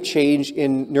rate of change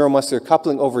in neuromuscular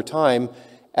coupling over time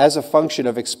as a function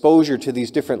of exposure to these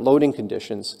different loading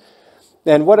conditions.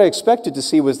 And what I expected to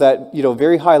see was that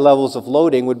very high levels of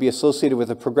loading would be associated with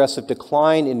a progressive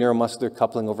decline in neuromuscular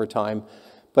coupling over time.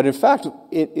 But in fact,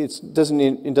 it doesn't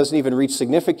even reach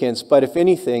significance, but if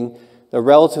anything, the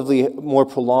relatively more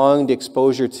prolonged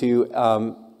exposure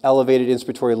to elevated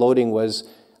inspiratory loading was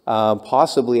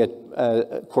possibly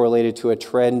correlated to a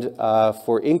trend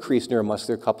for increased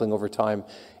neuromuscular coupling over time.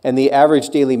 And the average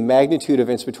daily magnitude of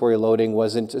inspiratory loading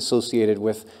wasn't associated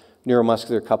with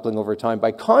neuromuscular coupling over time.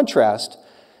 By contrast,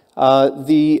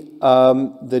 the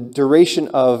duration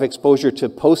of exposure to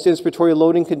post-inspiratory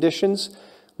loading conditions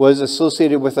was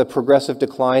associated with a progressive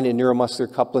decline in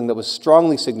neuromuscular coupling that was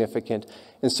strongly significant.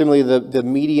 And similarly, the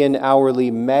median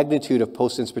hourly magnitude of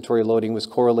post-inspiratory loading was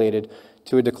correlated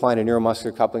to a decline in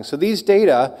neuromuscular coupling. So these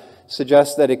data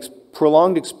suggest that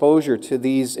prolonged exposure to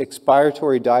these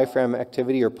expiratory diaphragm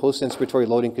activity or post-inspiratory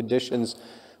loading conditions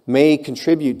may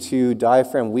contribute to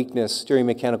diaphragm weakness during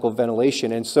mechanical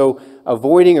ventilation. And so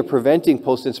avoiding or preventing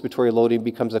post-inspiratory loading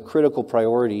becomes a critical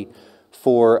priority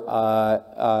for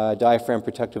diaphragm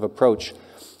protective approach.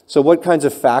 So what kinds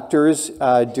of factors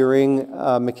during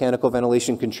mechanical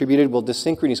ventilation contributed? Well,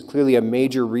 dysynchrony is clearly a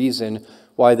major reason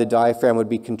why the diaphragm would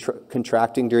be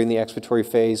contracting during the expiratory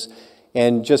phase.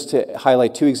 And just to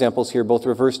highlight two examples here, both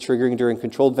reverse triggering during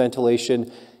controlled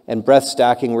ventilation and breath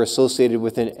stacking were associated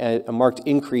with a marked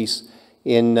increase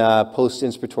in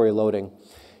post-inspiratory loading.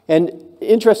 And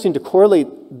interesting to correlate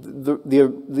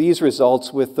these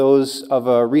results with those of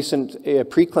a recent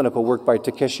preclinical work by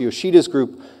Takeshi Yoshida's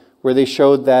group, where they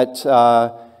showed that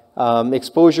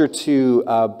exposure to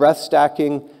breath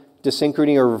stacking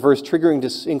dysynchrony or reverse triggering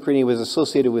dysynchrony was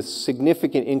associated with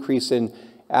significant increase in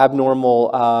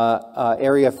abnormal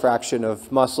area fraction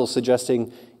of muscle,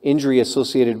 suggesting injury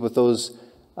associated with those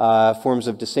forms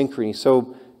of dysynchrony.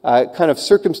 So kind of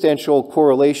circumstantial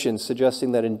correlation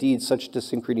suggesting that indeed such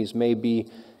dysynchronies may be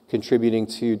contributing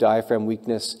to diaphragm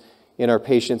weakness in our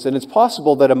patients. And it's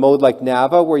possible that a mode like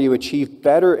NAVA, where you achieve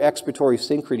better expiratory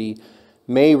synchrony,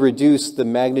 may reduce the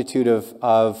magnitude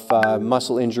of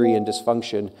muscle injury and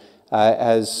dysfunction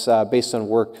based on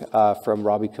work from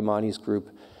Robbie Kamani's group.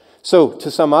 So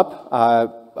to sum up,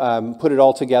 put it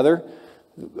all together,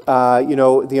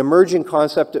 the emerging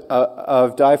concept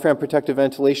of diaphragm protective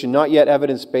ventilation, not yet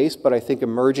evidence-based, but I think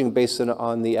emerging based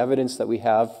on the evidence that we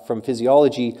have from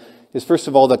physiology, is first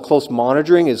of all that close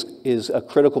monitoring is a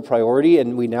critical priority,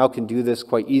 and we now can do this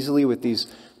quite easily with these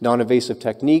non-invasive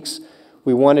techniques.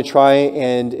 We want to try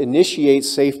and initiate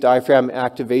safe diaphragm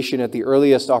activation at the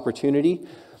earliest opportunity.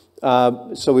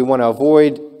 So we want to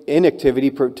avoid inactivity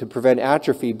to prevent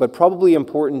atrophy, but probably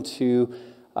important to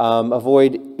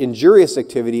avoid injurious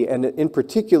activity, and in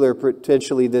particular,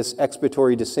 potentially this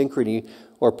expiratory dysynchrony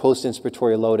or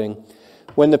post-inspiratory loading.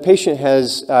 When the patient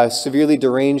has severely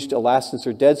deranged elastance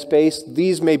or dead space,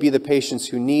 these may be the patients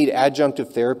who need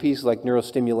adjunctive therapies like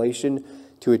neurostimulation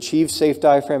to achieve safe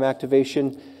diaphragm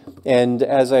activation. And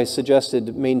as I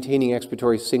suggested, maintaining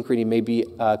expiratory synchrony may be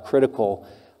critical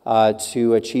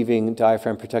to achieving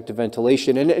diaphragm protective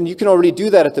ventilation. And you can already do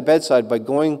that at the bedside by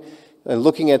going and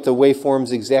looking at the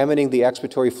waveforms, examining the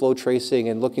expiratory flow tracing,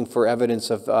 and looking for evidence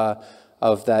of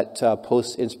that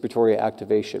post-inspiratory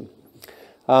activation.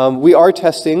 We are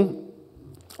testing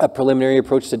a preliminary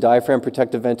approach to diaphragm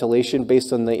protective ventilation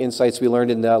based on the insights we learned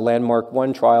in the Landmark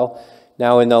 1 trial.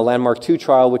 Now in the Landmark 2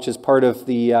 trial, which is part of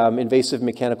the invasive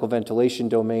mechanical ventilation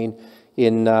domain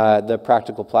in the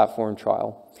practical platform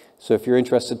trial. So if you're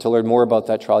interested to learn more about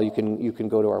that trial, you can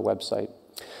go to our website.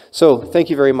 So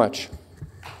thank you very much.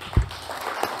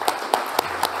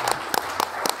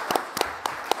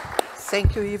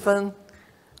 Thank you, Ewan.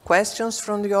 Questions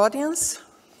from the audience?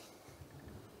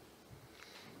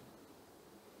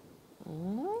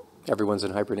 Everyone's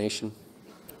in hibernation.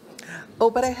 Oh,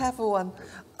 but I have one.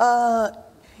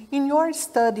 In your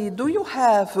study, do you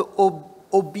have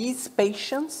obese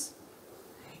patients?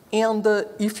 And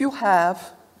if you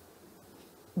have,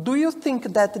 do you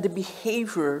think that the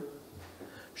behavior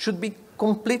should be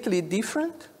completely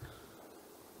different?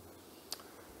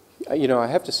 I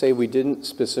have to say we didn't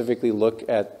specifically look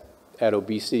at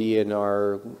obesity in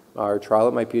our trial.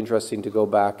 It might be interesting to go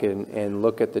back and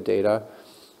look at the data.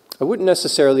 I wouldn't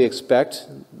necessarily expect,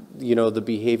 the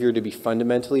behavior to be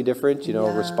fundamentally different,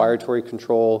 respiratory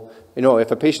control.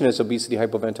 If a patient has obesity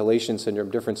hypoventilation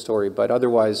syndrome, different story, but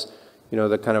otherwise,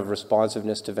 the kind of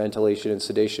responsiveness to ventilation and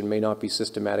sedation may not be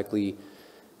systematically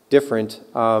different.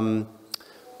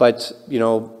 But,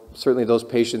 certainly those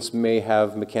patients may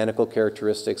have mechanical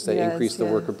characteristics that increase the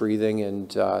work of breathing,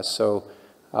 and so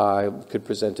could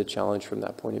present a challenge from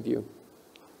that point of view.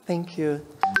 Thank you.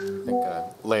 I think,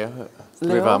 Leo, do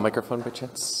we have a microphone by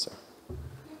chance?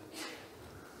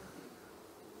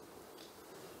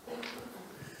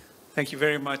 Thank you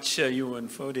very much, Ewan,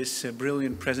 for this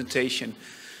brilliant presentation.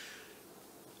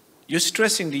 You're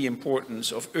stressing the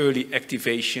importance of early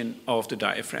activation of the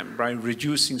diaphragm by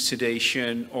reducing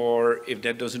sedation, or if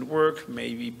that doesn't work,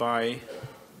 maybe by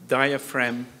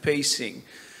diaphragm pacing.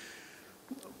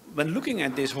 When looking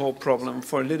at this whole problem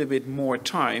for a little bit more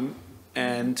time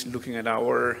and looking at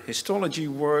our histology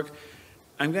work,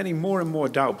 I'm getting more and more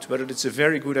doubt whether it's a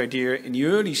very good idea in the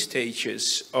early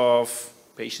stages of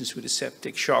patients with a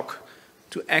septic shock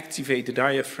to activate the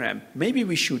diaphragm. Maybe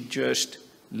we should just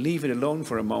leave it alone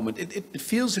for a moment. It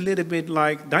feels a little bit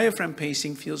like diaphragm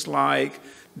pacing feels like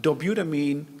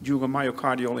dobutamine during a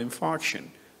myocardial infarction.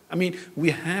 I mean,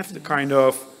 we have the kind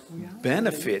of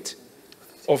benefit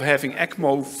of having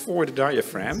ECMO for the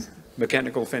diaphragm,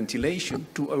 mechanical ventilation,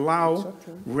 to allow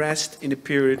rest in a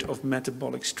period of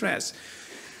metabolic stress.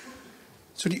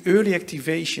 So the early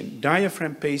activation,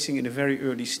 diaphragm pacing in a very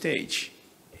early stage,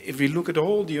 if we look at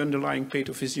all the underlying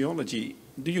pathophysiology,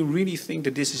 do you really think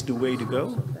that this is the way to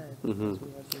go? Mm-hmm.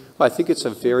 Well, I think it's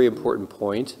a very important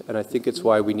point, and I think it's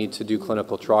why we need to do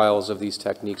clinical trials of these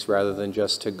techniques rather than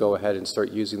just to go ahead and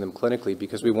start using them clinically,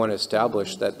 because we want to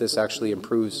establish that this actually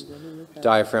improves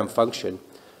diaphragm function.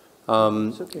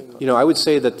 I would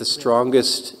say that the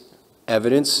strongest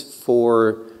evidence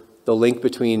for the link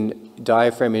between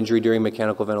diaphragm injury during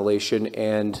mechanical ventilation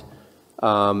and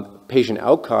patient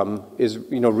outcome is,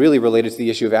 really related to the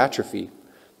issue of atrophy.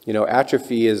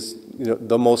 Atrophy is,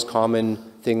 the most common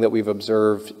thing that we've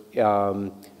observed,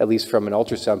 at least from an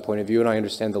ultrasound point of view, and I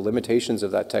understand the limitations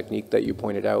of that technique that you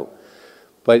pointed out.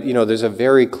 But, there's a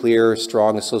very clear,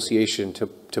 strong association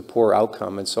to poor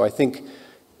outcome. And so I think,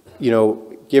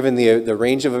 given the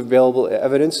range of available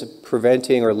evidence,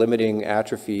 preventing or limiting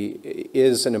atrophy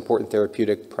is an important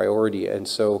therapeutic priority. And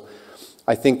so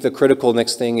I think the critical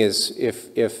next thing is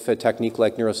if a technique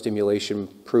like neurostimulation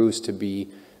proves to be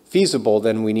feasible,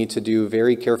 then we need to do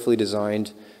very carefully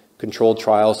designed controlled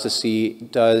trials to see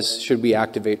should we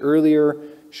activate earlier,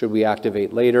 should we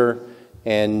activate later,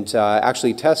 and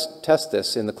actually test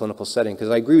this in the clinical setting. Because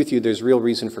I agree with you, there's real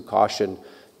reason for caution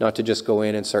not to just go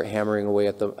in and start hammering away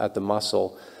at the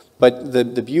muscle. But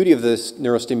the beauty of this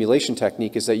neurostimulation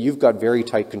technique is that you've got very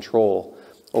tight control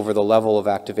over the level of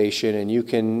activation, and you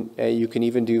can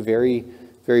even do very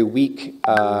weak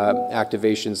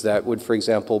activations that would, for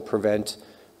example, prevent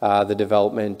the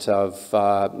development of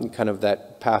kind of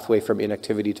that pathway from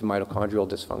inactivity to mitochondrial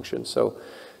dysfunction.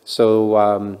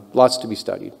 So lots to be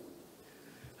studied.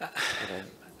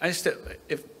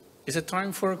 Is it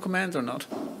time for a comment or not?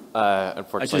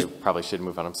 Unfortunately, probably should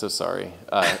move on. I'm so sorry.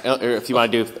 If you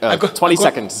want to do 20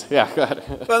 seconds. Yeah, go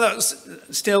ahead. Well,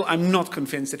 still, I'm not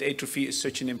convinced that atrophy is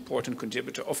such an important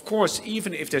contributor. Of course,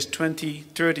 even if there's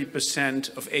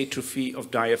 20–30% of atrophy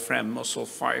of diaphragm muscle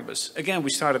fibers. Again, we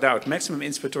started out, maximum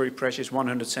inspiratory pressure is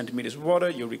 100 centimeters of water.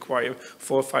 You require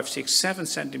 4, 5, 6, 7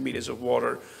 centimeters of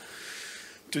water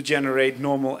to generate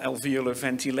normal alveolar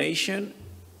ventilation.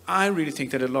 I really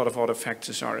think that a lot of other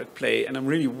factors are at play, and I'm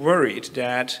really worried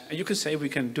that, and you can say we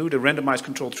can do the randomized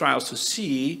controlled trials to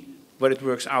see whether it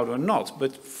works out or not,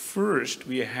 but first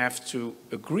we have to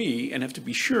agree and have to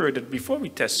be sure that before we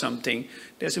test something,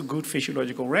 there's a good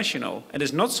physiological rationale. And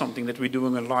it's not something that we're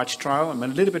doing a large trial, I'm a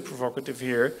little bit provocative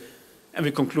here, and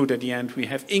we conclude at the end we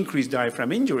have increased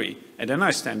diaphragm injury. And then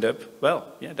I stand up, well,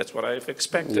 yeah, that's what I've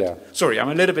expected. Yeah. Sorry, I'm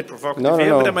a little bit provocative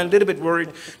here, but I'm a little bit worried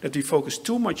that we focus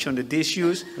too much on the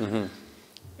disuse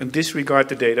and disregard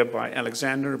the data by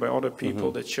Alexander, by other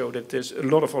people that show that there's a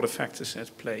lot of other factors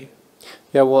at play.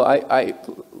 Yeah, well,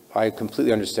 I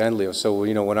completely understand, Leo. So,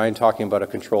 you know, when I'm talking about a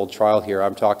controlled trial here,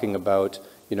 I'm talking about,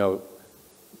 you know,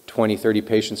 20, 30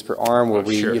 patients per arm where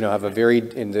we, you know, have a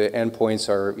and the endpoints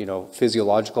are, you know,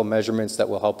 physiological measurements that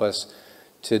will help us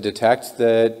to detect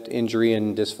the injury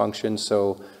and dysfunction.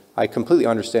 So I completely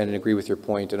understand and agree with your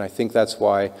point, and I think that's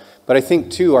why. But I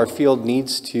think, too, our field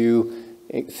needs to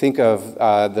think of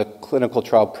the clinical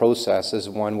trial process as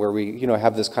one where we, you know,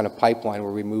 have this kind of pipeline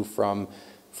where we move from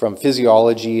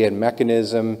physiology and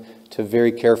mechanism to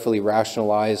very carefully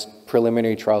rationalized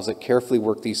preliminary trials that carefully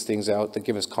work these things out, that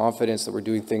give us confidence that we're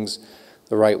doing things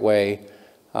the right way.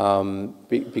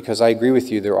 Because I agree with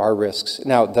you, there are risks.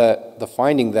 Now, the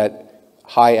finding that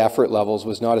high effort levels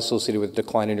was not associated with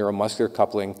decline in neuromuscular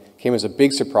coupling came as a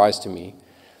big surprise to me.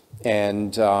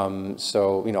 And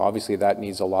so, you know, obviously that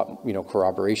needs a lot, you know,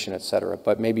 corroboration, et cetera,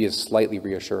 but maybe is slightly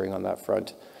reassuring on that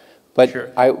front.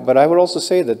 But I would also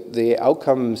say that the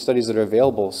outcome studies that are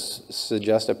available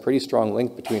suggest a pretty strong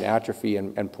link between atrophy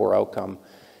and poor outcome.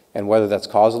 And whether that's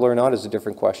causal or not is a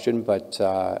different question, but,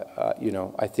 you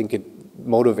know, I think it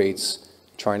motivates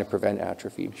trying to prevent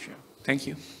atrophy. Sure. Thank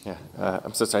you. Yeah,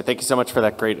 I'm so sorry. Thank you so much for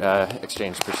that great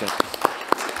exchange. Appreciate it.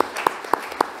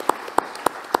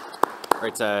 All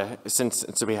right,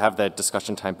 so we have that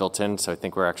discussion time built in, so I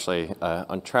think we're actually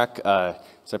on track.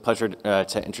 It's a pleasure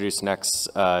to introduce next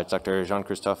Dr.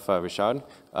 Jean-Christophe Richard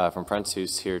from France,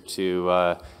 who's here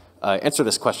to answer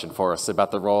this question for us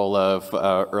about the role of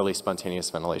early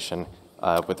spontaneous ventilation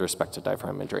with respect to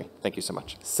diaphragm injury. Thank you so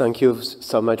much. Thank you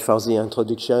so much for the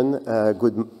introduction.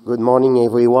 Good morning,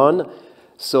 everyone.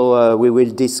 So we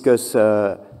will discuss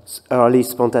early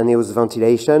spontaneous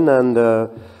ventilation, and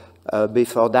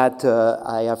before that,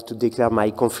 I have to declare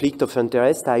my conflict of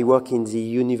interest. I work in the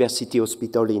University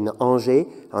Hospital in Angers,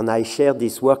 and I share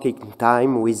this working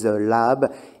time with a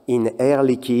lab in Air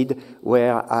Liquide,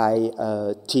 where I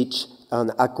teach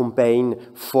and accompany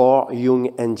 4 young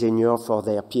engineers for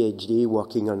their PhD,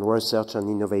 working on research and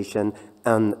innovation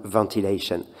and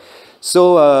ventilation.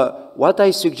 So what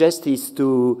I suggest is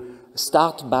to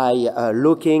start by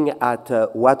looking at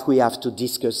what we have to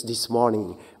discuss this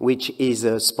morning, which is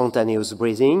spontaneous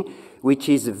breathing, which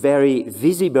is very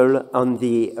visible on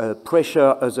the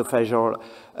esophageal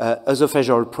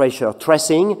pressure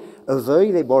tracing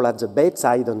available at the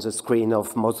bedside on the screen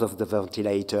of most of the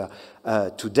ventilators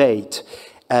to date.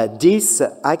 This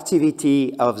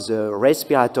activity of the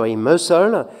respiratory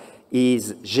muscle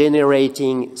is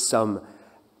generating some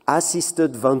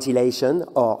assisted ventilation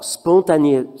or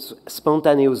spontaneous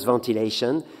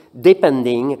ventilation,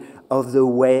 depending on the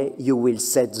way you will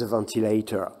set the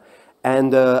ventilator.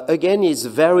 And again, it's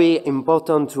very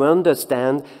important to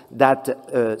understand that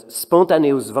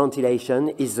spontaneous ventilation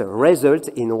is a result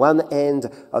in one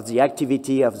end of the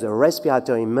activity of the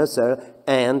respiratory muscle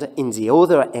and in the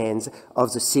other end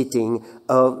of the setting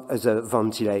of the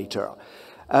ventilator.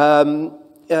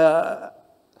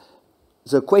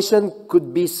 The question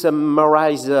could be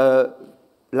summarized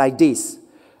like this: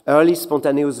 early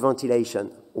spontaneous ventilation.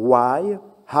 Why,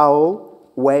 how,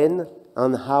 when,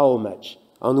 and how much?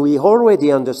 And we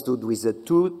already understood with the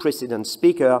 2 precedent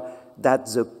speakers that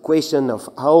the question of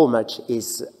how much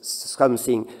is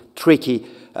something tricky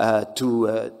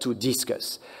to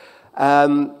discuss.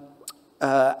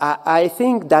 I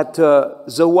think that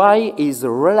the why is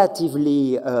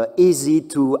relatively easy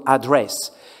to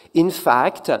address. In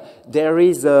fact, there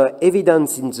is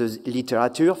evidence in the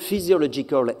literature,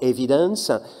 physiological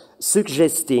evidence,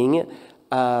 suggesting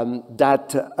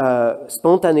that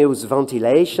spontaneous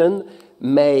ventilation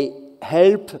may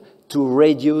help to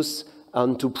reduce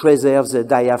and to preserve the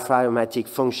diaphragmatic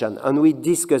function. And we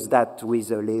discussed that with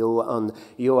Leo and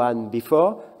Johan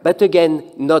before, but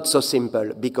again, not so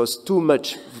simple, because too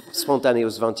much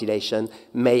spontaneous ventilation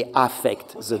may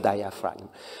affect the diaphragm.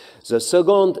 The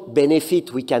second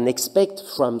benefit we can expect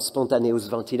from spontaneous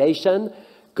ventilation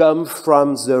comes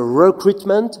from the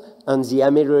recruitment and the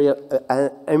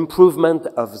improvement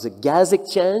of the gas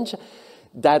exchange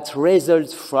that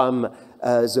results from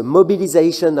the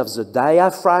mobilization of the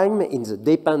diaphragm in the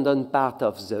dependent part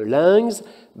of the lungs,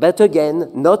 but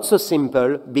again, not so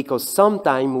simple, because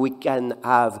sometimes we can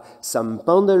have some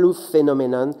pendulum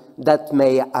phenomenon that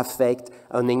may affect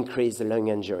and increase lung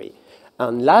injury.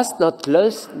 And last not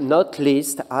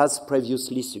least, as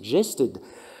previously suggested,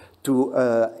 to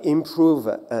improve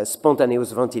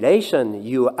spontaneous ventilation,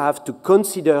 you have to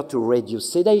consider to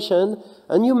reduce sedation,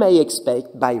 and you may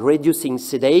expect by reducing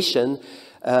sedation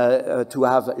to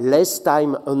have less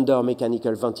time under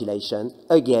mechanical ventilation.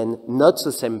 Again, not so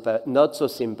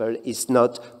simple is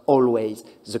not always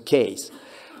the case.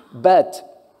 But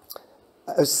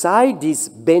aside this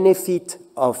benefit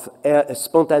of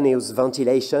spontaneous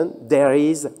ventilation, there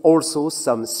is also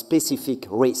some specific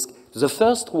risk. The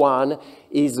first one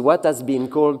is what has been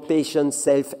called patient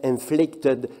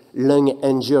self-inflicted lung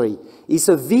injury. It's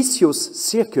a vicious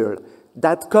circle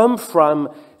that comes from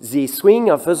the swing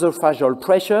of esophageal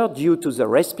pressure due to the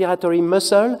respiratory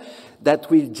muscle that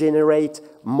will generate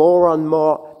more and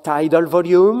more tidal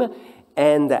volume,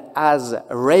 and as a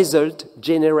result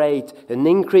generate an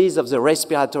increase of the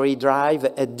respiratory drive,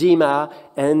 edema,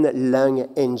 and lung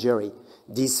injury.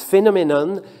 This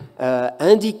phenomenon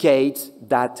indicates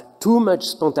that too much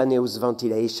spontaneous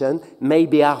ventilation may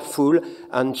be harmful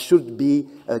and should be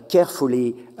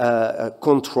carefully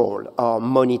controlled or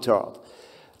monitored.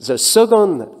 The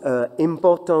second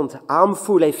important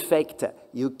harmful effect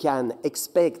you can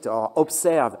expect or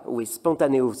observe with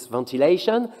spontaneous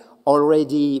ventilation,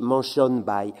 already mentioned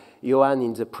by Johan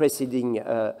in the preceding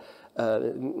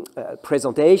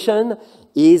presentation,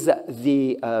 is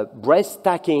the breath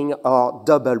stacking or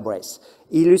double breath.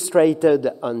 Illustrated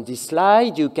on this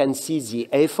slide, you can see the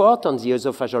effort on the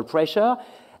esophageal pressure,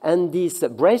 and this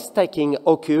breath stacking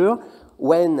occurs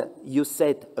when you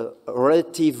set a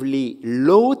relatively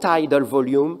low tidal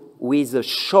volume with a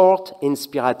short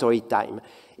inspiratory time.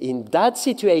 In that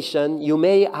situation, you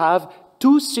may have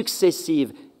two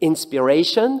successive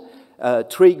inspirations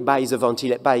triggered by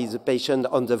the patient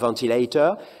on the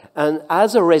ventilator, and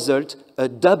as a result, a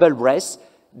double breath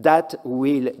that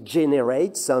will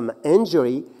generate some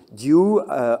injury due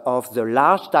of the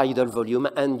large tidal volume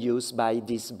induced by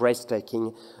this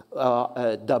breath-taking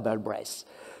double breath.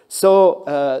 So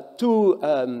two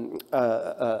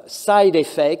side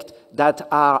effects that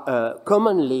are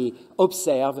commonly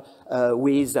observed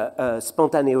with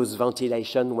spontaneous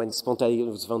ventilation when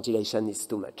spontaneous ventilation is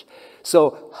too much.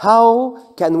 So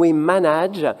how can we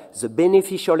manage the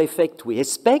beneficial effect we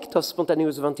expect of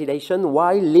spontaneous ventilation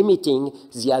while limiting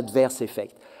the adverse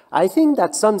effect? I think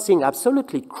that something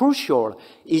absolutely crucial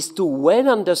is to well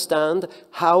understand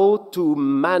how to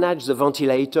manage the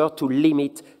ventilator to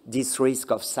limit this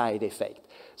risk of side effect.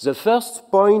 The first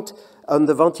point on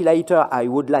the ventilator I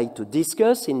would like to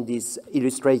discuss, in this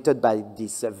illustrated by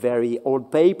this very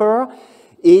old paper,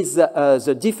 is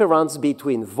the difference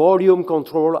between volume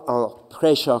control and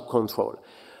pressure control.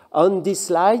 On this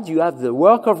slide, you have the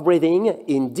work of breathing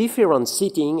in different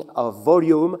settings of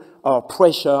volume or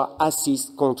pressure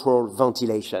assist control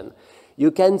ventilation.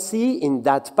 You can see in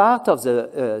that part of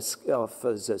the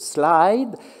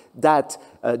slide that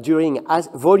during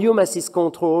volume assist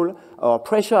control or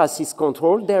pressure assist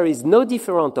control, there is no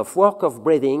difference of work of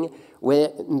breathing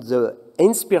when the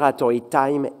inspiratory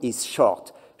time is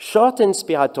short. Short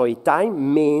inspiratory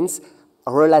time means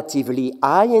relatively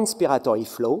high inspiratory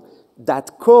flow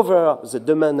that covers the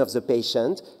demand of the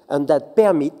patient and that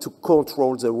permit to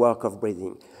control the work of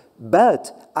breathing.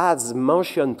 But, as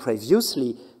mentioned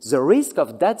previously, the risk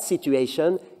of that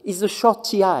situation is a short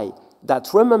TI that,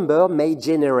 remember, may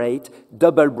generate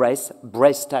double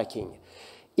breath stacking.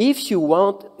 If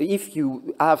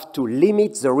you have to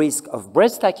limit the risk of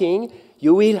breath stacking,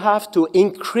 you will have to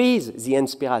increase the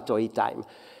inspiratory time.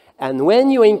 And when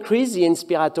you increase the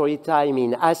inspiratory time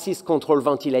in assist-controlled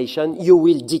ventilation, you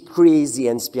will decrease the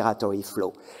inspiratory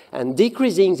flow. And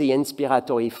decreasing the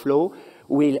inspiratory flow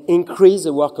will increase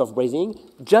the work of breathing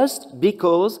just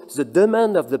because the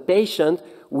demand of the patient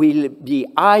will be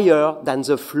higher than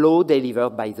the flow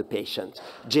delivered by the patient,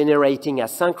 generating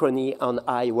asynchrony and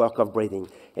high work of breathing.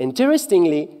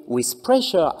 Interestingly, with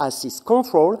pressure assist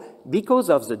control, because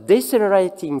of the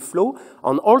decelerating flow,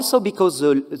 and also because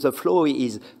the flow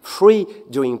is free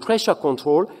during pressure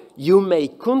control, you may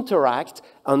counteract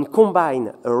and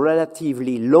combine a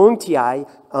relatively long TI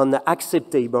and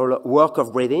acceptable work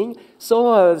of breathing.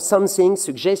 So something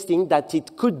suggesting that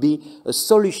it could be a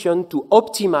solution to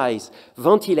optimize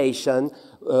ventilation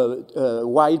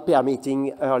while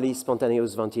permitting early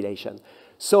spontaneous ventilation.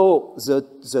 So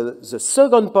the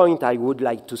second point I would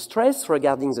like to stress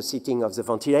regarding the setting of the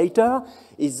ventilator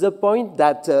is the point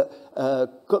that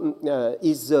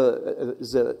is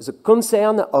the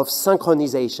concern of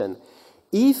synchronization.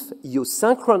 If you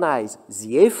synchronize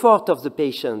the effort of the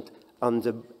patient and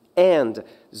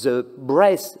the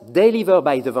breath delivered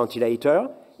by the ventilator,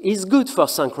 is good for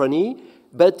synchrony,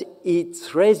 but it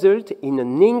results in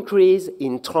an increase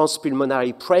in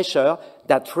transpulmonary pressure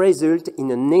that results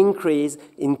in an increase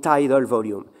in tidal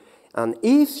volume. And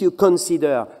if you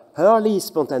consider early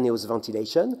spontaneous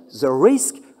ventilation, the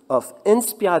risk of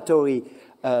inspiratory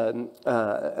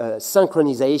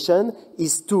synchronization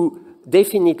is to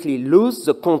definitely lose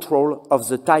the control of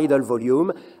the tidal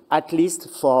volume, at least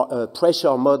for a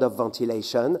pressure mode of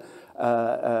ventilation,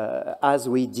 as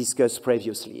we discussed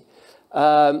previously.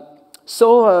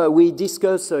 So we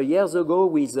discussed years ago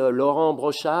with Laurent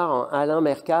Brochard and Alain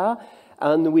Mercat,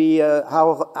 and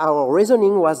our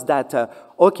reasoning was that,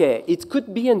 okay, it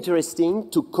could be interesting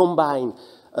to combine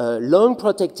lung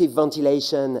protective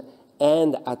ventilation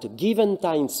and at a given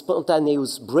time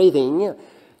spontaneous breathing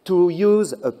to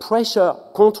use a pressure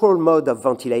control mode of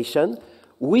ventilation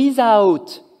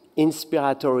without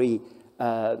inspiratory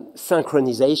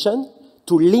synchronization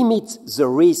to limit the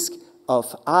risk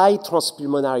of high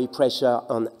transpulmonary pressure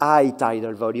and high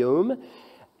tidal volume,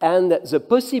 and the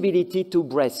possibility to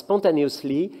breathe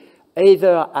spontaneously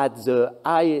either at the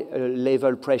high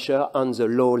level pressure and the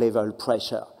low level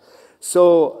pressure.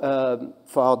 So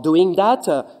for doing that,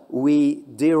 we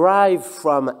derive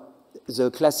from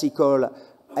the classical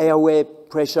airway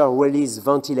pressure release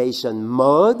ventilation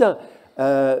mode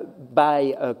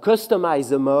by customize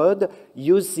the mode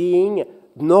using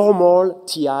normal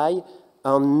TI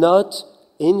and not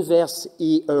inverse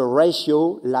E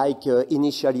ratio like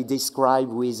initially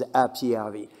described with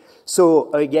APRV.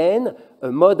 So again,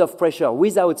 a mode of pressure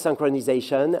without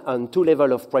synchronization and two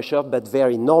levels of pressure, but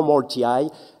very normal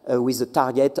TI with a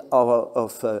target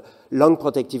of lung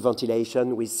protective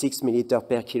ventilation with 6 milliliters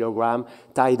per kilogram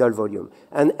tidal volume.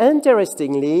 And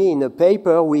interestingly, in a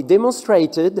paper, we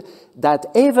demonstrated that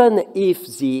even if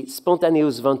the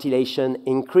spontaneous ventilation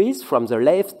increased from the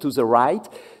left to the right,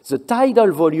 the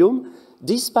tidal volume,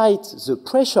 despite the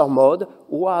pressure mode,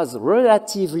 was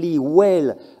relatively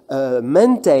well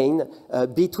maintained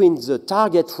between the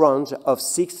target range of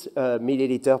 6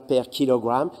 milliliters per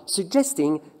kilogram,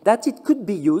 suggesting that it could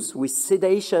be used with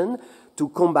sedation to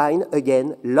combine,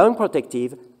 again, lung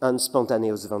protective and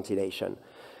spontaneous ventilation.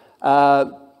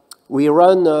 We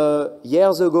ran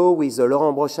years ago with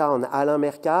Laurent Brochard and Alain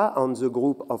Mercat on the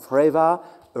group of REVA,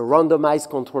 randomized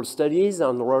control studies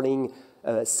enrolling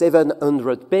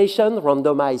 700 patients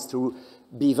randomized to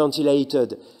be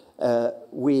ventilated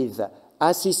with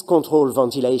assist control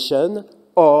ventilation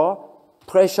or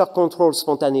pressure control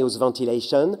spontaneous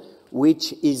ventilation,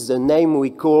 which is the name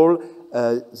we call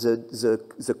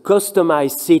the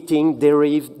customized setting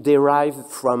derived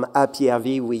from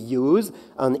APRV we use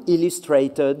and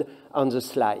illustrated on the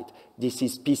slide. This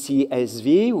is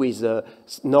PCSV with a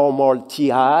normal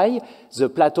TI. The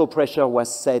plateau pressure was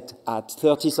set at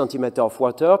 30 centimeters of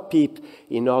water, PEEP,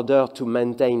 in order to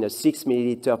maintain a 6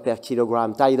 milliliters per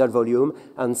kilogram tidal volume,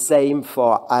 and same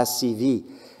for ACV.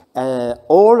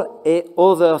 All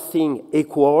other things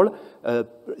equal,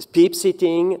 PEEP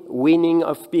setting, weaning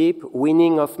of PEEP,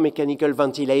 weaning of mechanical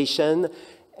ventilation,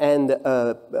 and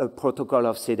a protocol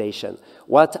of sedation.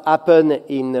 What happened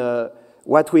in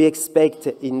what we expect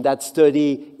in that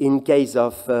study in case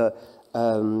of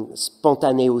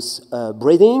spontaneous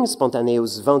breathing,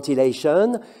 spontaneous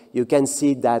ventilation, you can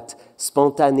see that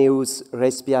spontaneous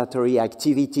respiratory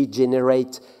activity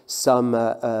generates some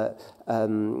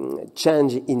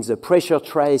change in the pressure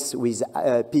trace with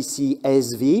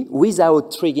PCSV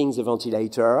without triggering the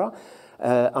ventilator.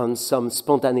 on some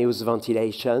spontaneous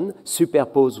ventilation,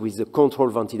 superposed with the control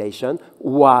ventilation,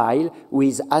 while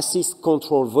with assist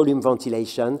control volume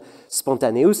ventilation,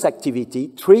 spontaneous activity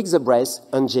triggers the breath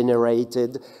and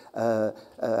generated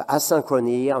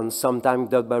asynchrony and sometimes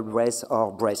double breath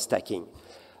or breath taking.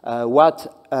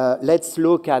 Let's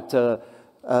look at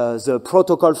the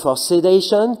protocol for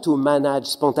sedation to manage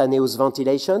spontaneous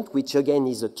ventilation, which again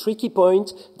is a tricky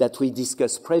point that we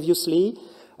discussed previously.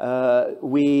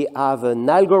 We have an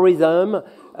algorithm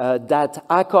that,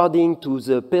 according to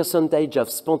the percentage of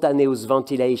spontaneous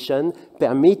ventilation,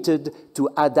 permitted to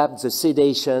adapt the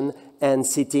sedation and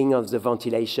setting of the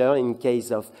ventilator in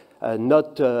case of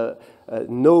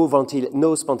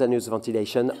no spontaneous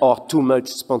ventilation or too much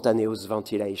spontaneous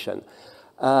ventilation.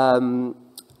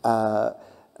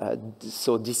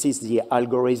 So this is the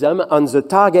algorithm, and the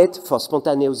target for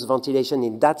spontaneous ventilation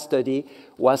in that study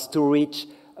was to reach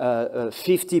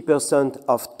 50%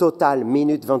 of total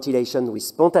minute ventilation with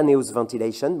spontaneous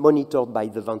ventilation monitored by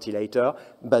the ventilator,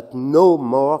 but no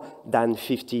more than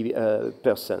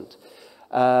 50%.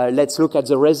 Let's look at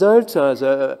the result.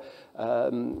 So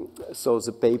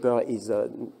the paper is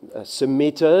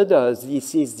submitted.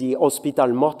 This is the hospital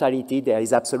mortality. There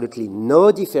is absolutely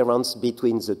no difference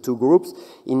between the two groups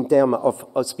in terms of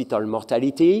hospital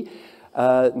mortality.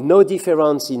 No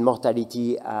difference in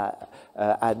mortality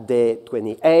at day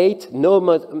 28, no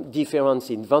difference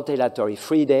in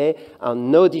ventilatory-free day,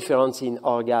 and no difference in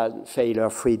organ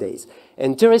failure-free days.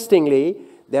 Interestingly,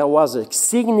 there was a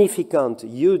significant,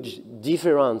 huge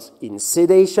difference in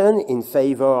sedation in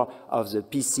favor of the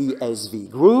PCSV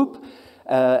group.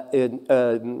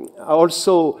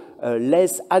 Also,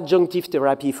 less adjunctive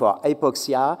therapy for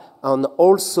hypoxia, and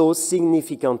also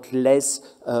significant less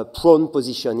prone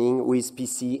positioning with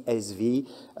PCSV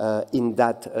in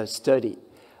that study.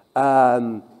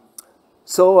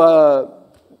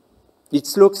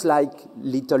 It looks like a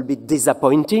little bit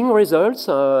disappointing results,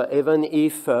 even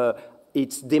if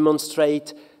it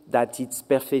demonstrates that it's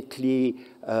perfectly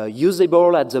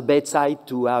usable at the bedside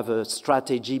to have a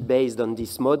strategy based on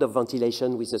this mode of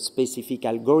ventilation with a specific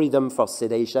algorithm for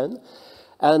sedation.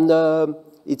 And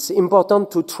it's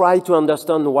important to try to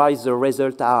understand why the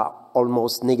results are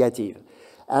almost negative.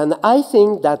 And I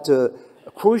think that a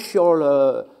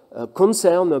crucial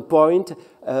concern point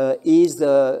is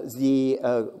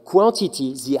the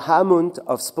quantity, the amount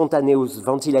of spontaneous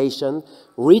ventilation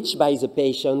reached by the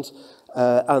patient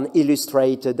and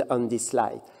illustrated on this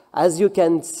slide. As you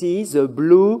can see, the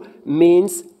blue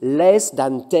means less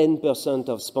than 10%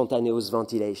 of spontaneous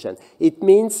ventilation. It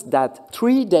means that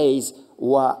 3 days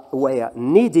were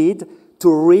needed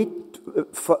to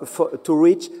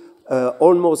reach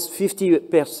almost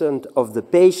 50% of the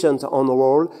patients on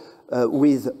roll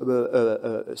with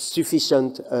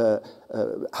sufficient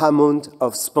amount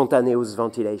of spontaneous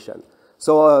ventilation.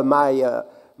 So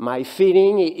my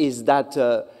feeling is that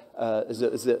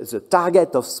the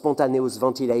target of spontaneous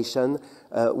ventilation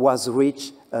was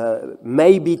reached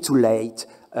maybe too late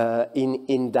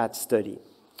in that study.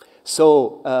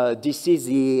 So this is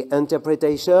the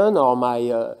interpretation or my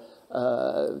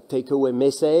takeaway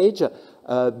message.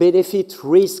 Benefit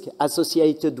risk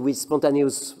associated with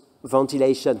spontaneous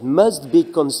ventilation must be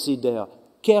considered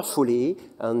carefully,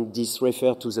 and this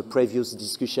refers to the previous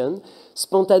discussion.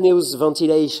 Spontaneous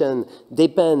ventilation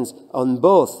depends on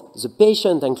both the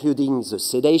patient, including the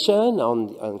sedation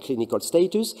and clinical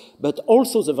status, but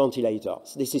also the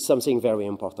ventilators. This is something very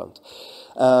important.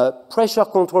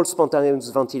 Pressure-controlled spontaneous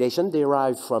ventilation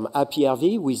derived from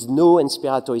APRV with no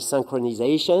inspiratory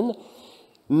synchronization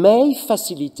may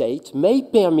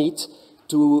permit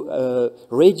to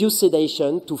reduce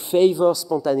sedation to favor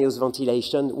spontaneous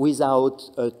ventilation without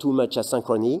too much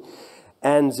asynchrony.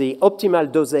 And the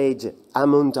optimal dosage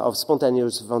amount of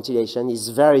spontaneous ventilation is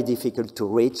very difficult to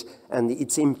reach, and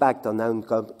its impact on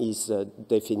outcome is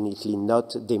definitely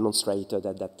not demonstrated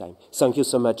at that time. Thank you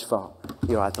so much for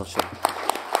your attention.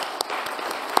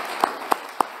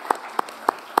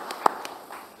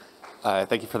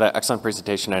 Thank you for that excellent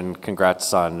presentation, and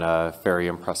congrats on very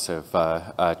impressive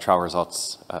trial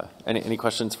results. Any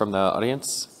questions from the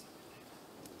audience?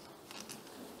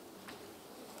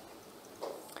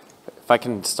 If I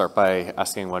can start by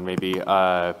asking one, maybe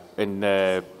in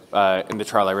the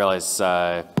trial, I realize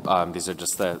these are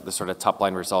just the sort of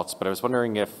top-line results, but I was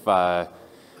wondering if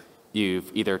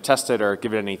you've either tested or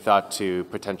given any thought to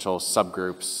potential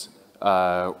subgroups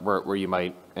where you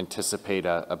might anticipate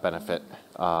a benefit.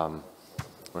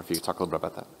 I wonder if you could talk a little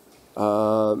bit about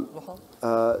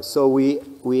that. So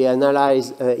we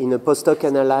analyze, in a post-hoc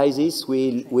analysis,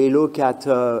 we look at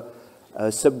a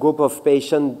subgroup of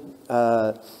patients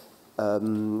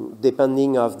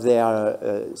depending of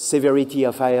their severity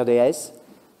of IRDS,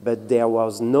 but there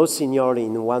was no signal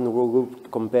in one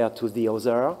group compared to the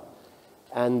other.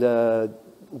 And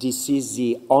this is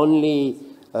the only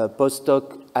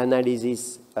post-hoc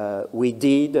analysis we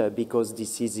did because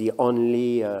this is the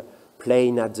only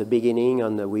plane at the beginning,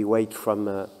 and we wait from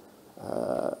the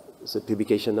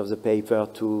publication of the paper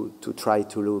to try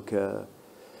to look,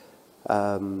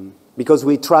 because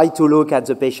we try to look at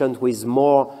the patient with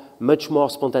much more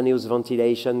spontaneous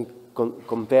ventilation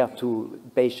compared to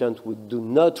patients who do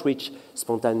not reach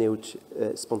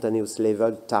spontaneous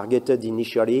level targeted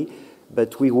initially,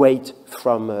 but we wait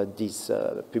from this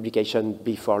publication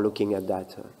before looking at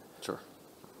that. Sure.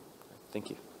 Thank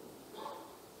you.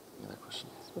 Any other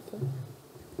questions?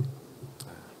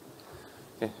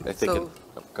 Okay, I think So,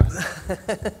 go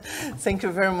ahead. thank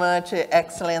you very much.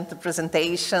 Excellent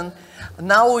presentation.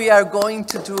 Now we are going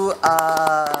to do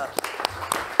a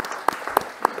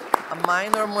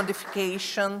minor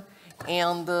modification,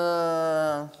 and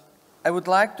I would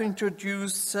like to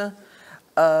introduce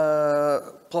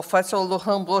Professor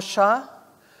Laurent Brochard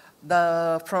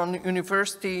from the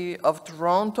University of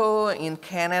Toronto in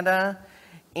Canada,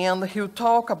 and he'll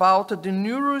talk about the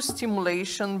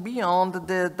neurostimulation beyond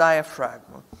the diaphragm.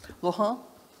 Laurent,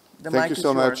 the mic is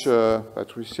yours. Thank you so much,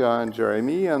 Patricia and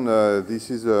Jeremy, and this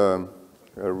is a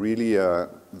really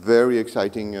very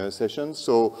exciting session.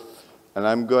 And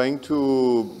I'm going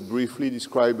to briefly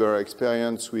describe our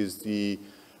experience with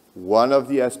one of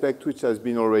the aspects which has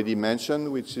been already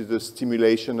mentioned, which is the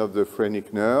stimulation of the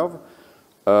phrenic nerve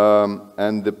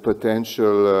and the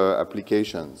potential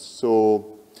applications.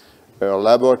 So our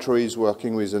laboratory is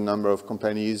working with a number of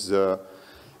companies,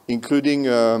 including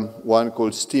one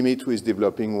called Stimit, who is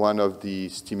developing one of the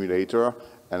stimulator,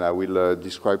 and I will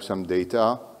describe some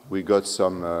data. We got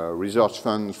some research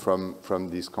funds from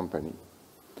this company.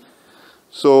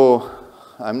 So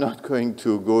I'm not going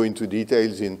to go into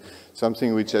details in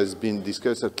something which has been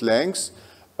discussed at length.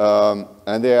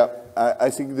 And I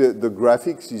think the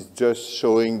graphics is just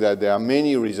showing that there are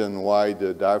many reasons why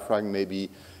the diaphragm may be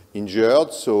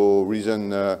injured. So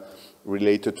reason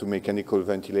related to mechanical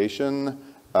ventilation,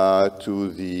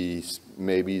 to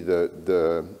maybe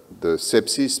the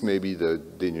sepsis, maybe the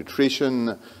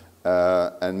denutrition,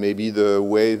 and maybe the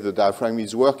way the diaphragm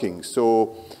is working.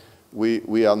 So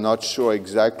we are not sure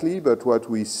exactly, but what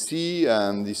we see,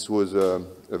 and this was a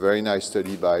very nice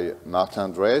study by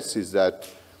Martin Dress, is that,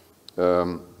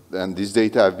 and this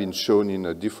data have been shown in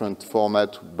a different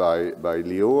format by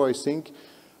Leo, I think,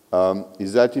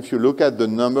 is that if you look at the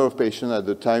number of patients at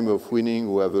the time of weaning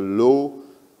who have a low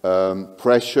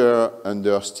pressure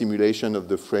under stimulation of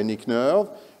the phrenic nerve,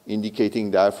 indicating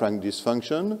diaphragm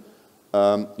dysfunction,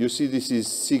 you see this is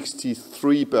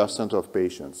 63% of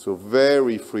patients, so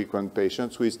very frequent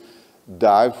patients with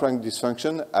diaphragm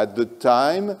dysfunction. At the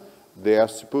time, they are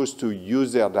supposed to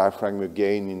use their diaphragm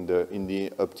again in the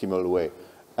optimal way.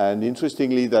 And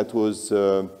interestingly, that was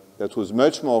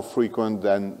much more frequent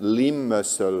than limb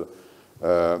muscle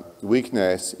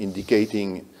weakness,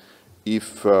 indicating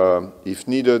if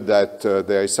needed that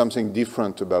there is something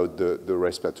different about the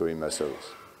respiratory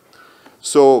muscles.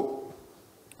 So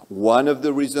one of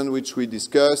the reasons which we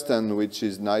discussed and which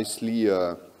is nicely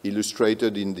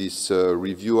illustrated in this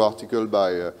review article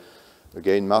by,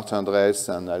 again, Martin Dress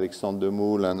and Alexandre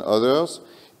Demoule and others,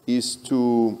 is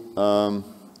to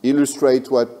illustrate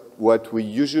what we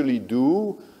usually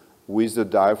do with the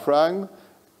diaphragm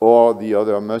or the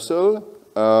other muscle.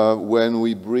 When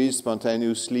we breathe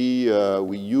spontaneously,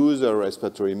 we use a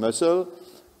respiratory muscle.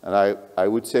 And I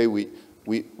would say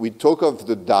we talk of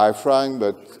the diaphragm,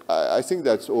 but I think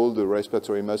that's all the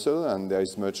respiratory muscle, and there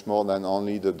is much more than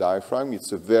only the diaphragm.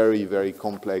 It's a very, very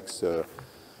complex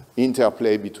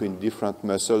interplay between different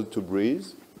muscles to breathe.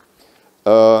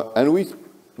 And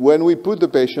when we put the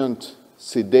patient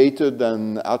sedated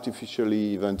and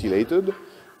artificially ventilated,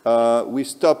 we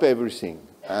stop everything.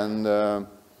 And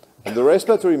the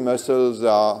respiratory muscles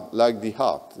are like the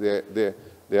heart.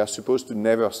 They are supposed to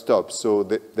never stop. So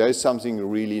there is something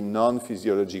really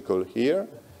non-physiological here.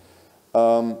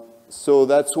 So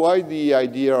that's why the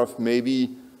idea of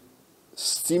maybe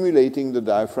stimulating the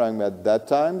diaphragm at that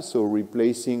time, so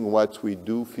replacing what we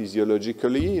do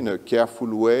physiologically in a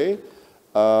careful way,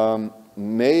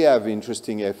 may have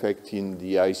interesting effect in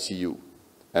the ICU.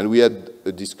 And we had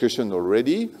a discussion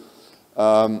already,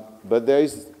 but there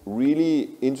is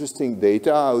really interesting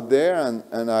data out there,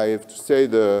 and I have to say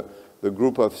the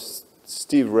group of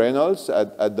Steve Reynolds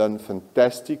had done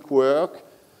fantastic work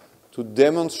to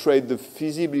demonstrate the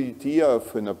feasibility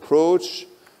of an approach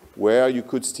where you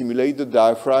could stimulate the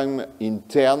diaphragm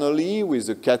internally with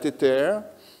a catheter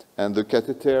and the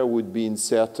catheter would be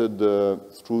inserted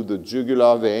through the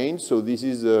jugular vein. So this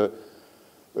is a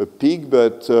pig,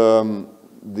 but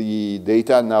the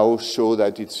data now show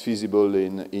that it's feasible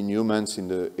in humans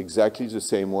in exactly the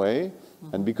same way.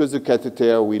 And because the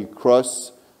catheter will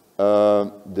cross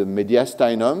the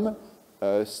mediastinum,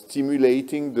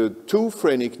 stimulating the two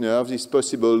phrenic nerves is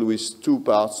possible with two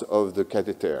parts of the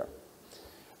catheter.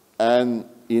 And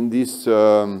in this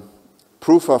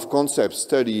proof of concept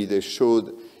study, they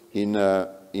showed in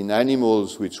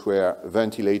animals which were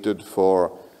ventilated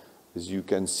for, as you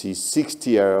can see,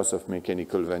 60 hours of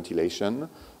mechanical ventilation,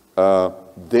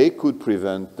 they could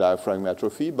prevent diaphragm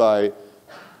atrophy by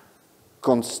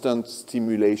constant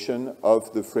stimulation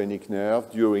of the phrenic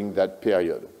nerve during that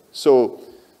period. So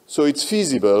it's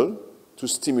feasible to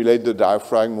stimulate the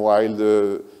diaphragm while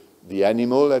the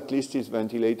animal at least is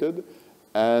ventilated,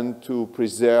 and to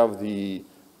preserve the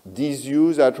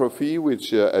disuse atrophy, which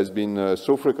has been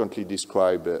so frequently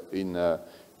described in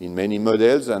many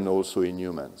models and also in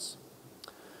humans.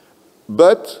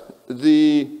 But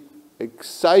the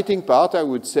exciting part, I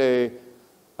would say,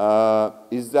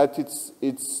 is that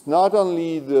it's not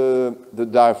only the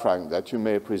diaphragm that you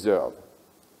may preserve.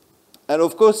 And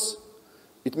of course,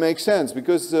 it makes sense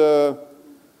because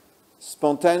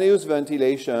spontaneous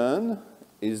ventilation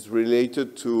is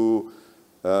related to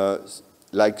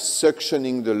like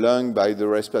suctioning the lung by the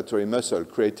respiratory muscle,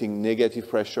 creating negative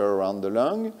pressure around the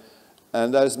lung.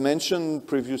 And as mentioned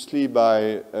previously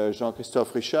by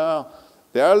Jean-Christophe Richard,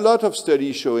 there are a lot of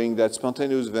studies showing that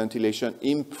spontaneous ventilation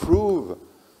improve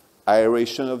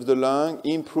aeration of the lung,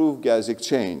 improve gas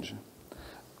exchange.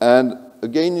 And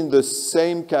again, in the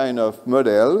same kind of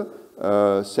model,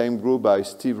 same group by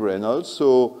Steve Reynolds,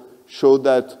 so showed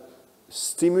that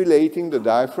stimulating the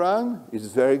diaphragm is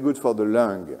very good for the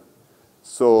lung.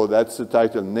 So that's the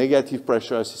title, negative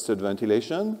pressure assisted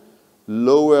ventilation,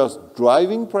 lowers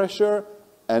driving pressure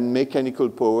and mechanical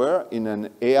power in an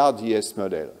ARDS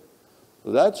model.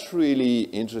 So that's really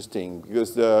interesting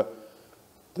because the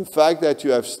fact that you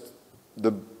have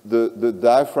the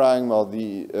diaphragm or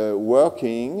the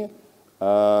working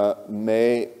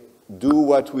may do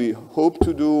what we hope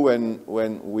to do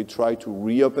when we try to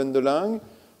reopen the lung,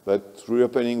 but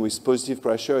reopening with positive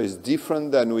pressure is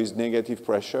different than with negative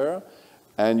pressure.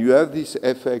 And you have this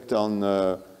effect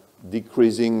on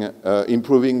decreasing,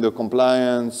 improving the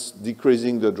compliance,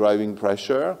 decreasing the driving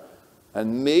pressure,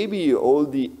 and maybe all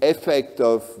the effect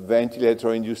of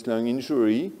ventilator-induced lung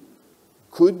injury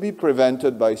could be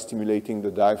prevented by stimulating the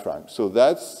diaphragm. So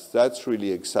that's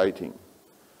really exciting.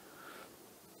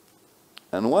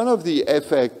 And one of the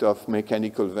effects of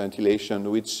mechanical ventilation,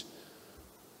 which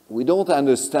we don't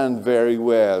understand very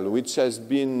well, which has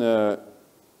been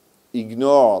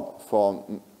ignored for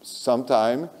some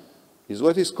time, is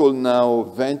what is called now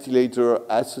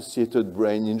ventilator-associated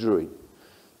brain injury.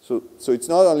 So it's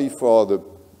not only for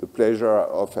the pleasure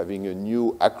of having a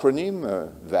new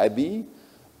acronym, VABI,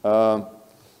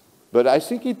 but I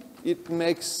think it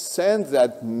makes sense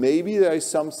that maybe there is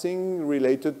something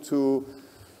related to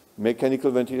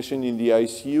mechanical ventilation in the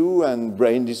ICU and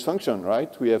brain dysfunction,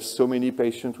 right? We have so many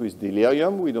patients with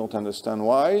delirium, we don't understand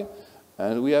why,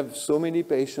 and we have so many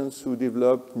patients who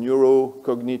develop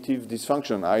neurocognitive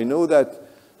dysfunction. I know that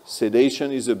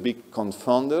sedation is a big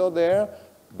confounder there,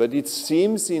 but it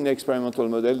seems in experimental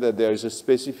model that there is a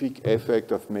specific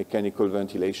effect of mechanical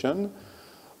ventilation,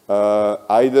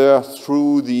 either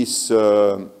through this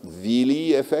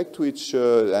Vili effect, which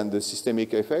and the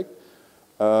systemic effect.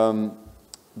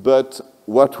 But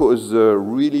what was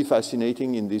really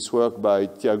fascinating in this work by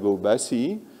Tiago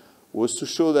Bassi was to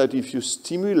show that if you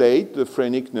stimulate the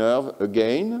phrenic nerve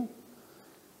again,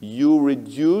 you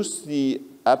reduce the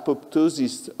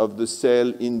apoptosis of the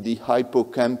cell in the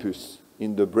hippocampus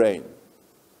in the brain.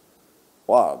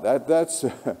 Wow, that's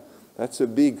a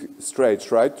big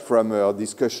stretch, right? From our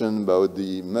discussion about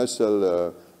the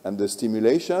muscle and the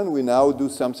stimulation, we now do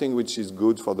something which is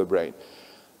good for the brain.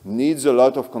 Needs a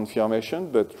lot of confirmation,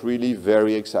 but really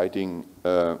very exciting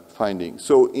finding.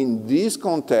 So in this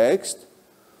context,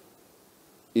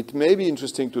 it may be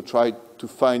interesting to try to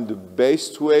find the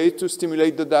best way to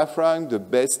stimulate the diaphragm, the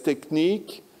best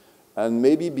technique, and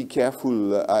maybe be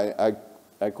careful.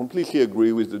 I completely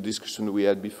agree with the discussion we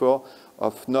had before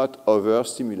of not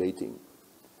over-stimulating.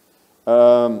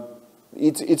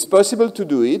 It's possible to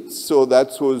do it, so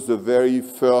that was the very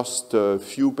first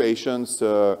few patients,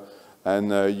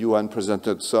 and Ewan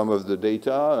presented some of the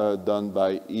data done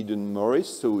by Eden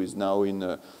Morris, who is now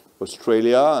in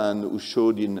Australia, and who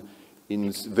showed in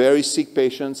very sick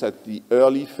patients at the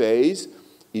early phase,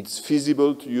 it's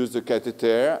feasible to use the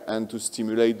catheter and to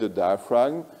stimulate the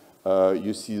diaphragm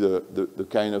You see the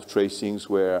kind of tracings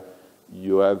where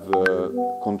you have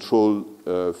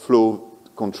flow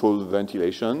controlled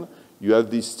ventilation. You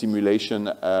have this stimulation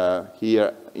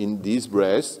here in this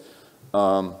breast.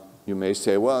 You may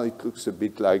say, well, it looks a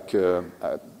bit like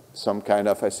some kind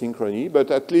of asynchrony,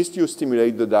 but at least you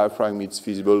stimulate the diaphragm, it's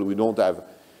feasible. We don't have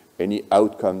any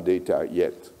outcome data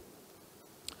yet.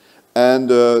 And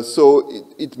so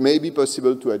it may be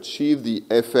possible to achieve the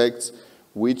effects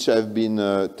which have been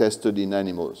tested in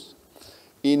animals.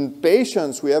 In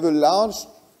patients, we have a large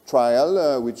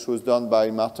trial which was done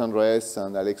by Martin Reyes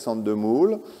and Alexandre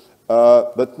Demoule,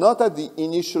 but not at the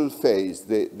initial phase.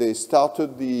 They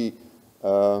started the,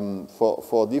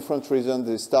 for different reasons,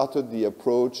 they started the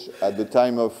approach at the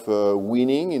time of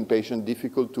weaning in patients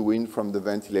difficult to wean from the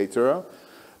ventilator.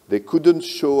 They couldn't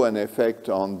show an effect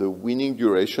on the weaning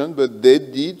duration, but they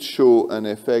did show an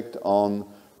effect on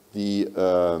the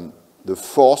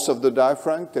force of the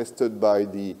diaphragm tested by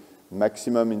the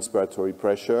maximum inspiratory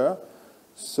pressure.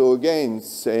 So again,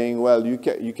 saying, well, you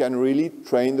can really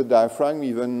train the diaphragm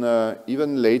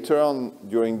even later on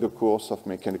during the course of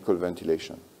mechanical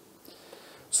ventilation.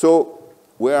 So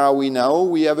where are we now?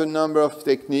 We have a number of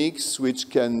techniques which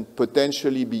can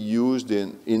potentially be used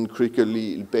in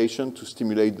critically ill patients to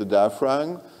stimulate the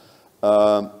diaphragm.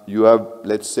 You have,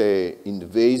 let's say,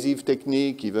 invasive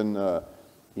technique. Even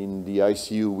in the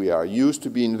ICU, we are used to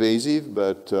be invasive,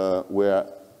 but where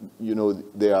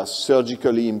they are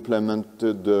surgically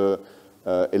implemented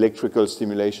electrical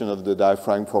stimulation of the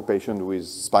diaphragm for patients with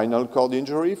spinal cord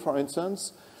injury, for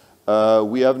instance.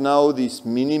 We have now this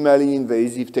minimally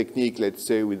invasive technique, let's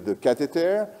say, with the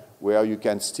catheter, where you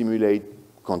can stimulate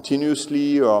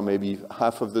continuously or maybe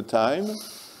half of the time.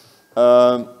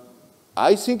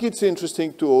 I think it's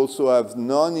interesting to also have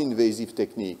non-invasive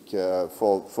technique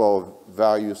for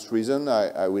various reasons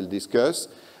I will discuss.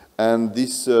 And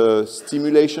this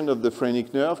stimulation of the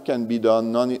phrenic nerve can be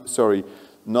done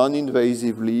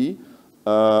non-invasively,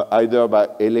 either by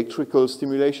electrical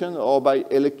stimulation or by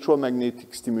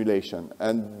electromagnetic stimulation.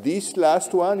 And this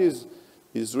last one is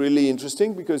really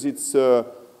interesting because it's the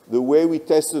way we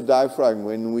test the diaphragm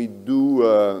when we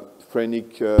do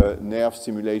phrenic nerve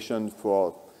stimulation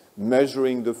for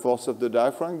measuring the force of the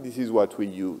diaphragm. This is what we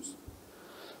use.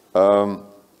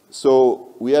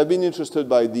 So we have been interested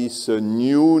by this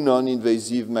new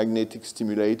non-invasive magnetic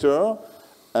stimulator,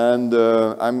 and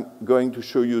I'm going to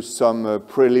show you some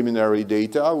preliminary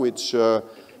data which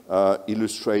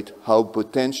illustrate how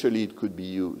potentially it could be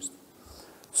used.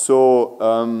 So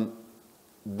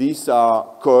these are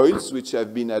coils which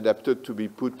have been adapted to be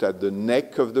put at the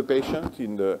neck of the patient,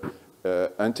 in the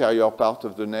anterior part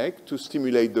of the neck, to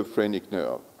stimulate the phrenic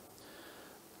nerve.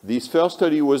 This first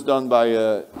study was done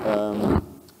by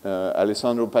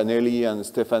Alessandro Panelli and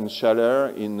Stefan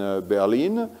Schaller in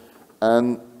Berlin,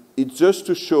 and it's just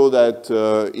to show that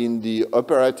in the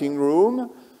operating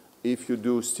room, if you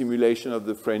do stimulation of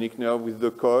the phrenic nerve with the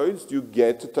coils, you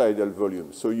get a tidal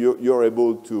volume. So you're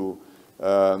able to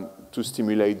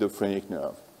stimulate the phrenic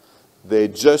nerve. They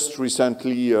just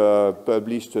recently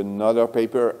published another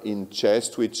paper in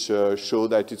chest which show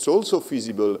that it's also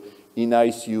feasible in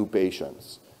ICU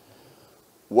patients.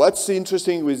 What's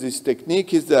interesting with this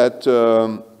technique is that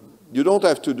you don't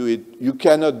have to do it, you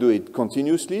cannot do it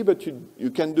continuously, but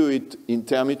you can do it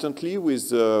intermittently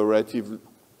with relative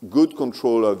good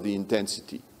control of the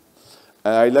intensity.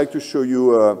 And I'd like to show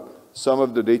you some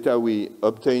of the data we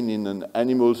obtained in an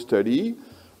animal study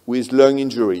with lung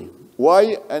injury.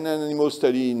 Why an animal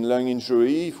study in lung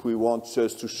injury if we want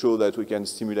just to show that we can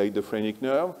stimulate the phrenic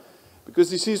nerve? Because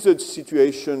this is the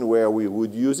situation where we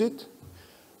would use it.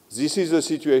 This is a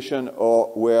situation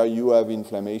where you have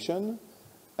inflammation,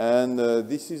 and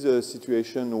this is a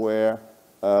situation where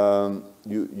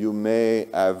you may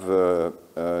have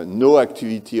no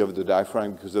activity of the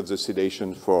diaphragm because of the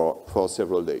sedation for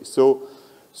several days.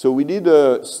 So we did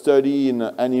a study in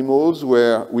animals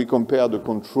where we compared the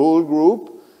control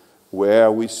group, where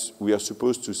we are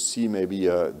supposed to see maybe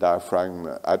a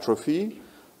diaphragm atrophy,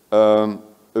 a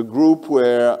group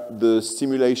where the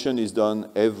stimulation is done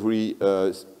every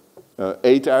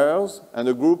 8 hours, and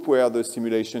a group where the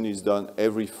stimulation is done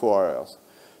every 4 hours.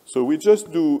 So we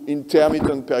just do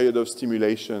intermittent period of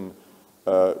stimulation,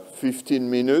 15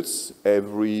 minutes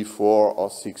every 4 or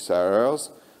 6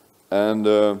 hours,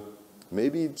 and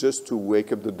maybe just to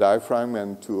wake up the diaphragm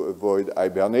and to avoid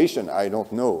hibernation, I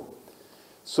don't know.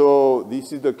 So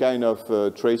this is the kind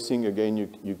of tracing, again,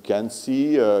 you can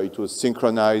see. It was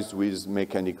synchronized with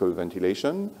mechanical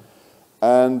ventilation.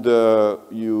 And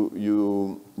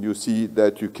you see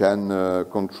that you can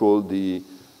control the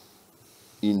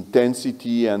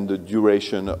intensity and the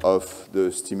duration of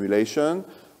the stimulation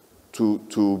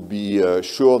to be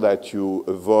sure that you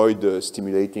avoid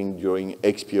stimulating during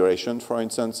expiration, for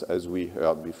instance, as we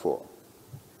heard before.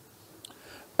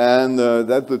 And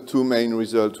that's the two main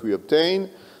results we obtained.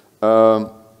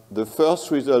 The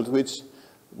first result, which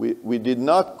we did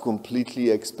not completely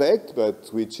expect, but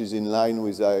which is in line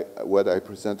with what I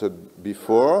presented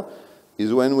before,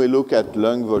 is when we look at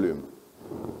lung volume.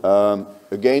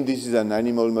 Again, this is an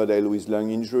animal model with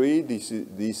lung injury.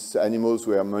 These animals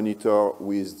were monitored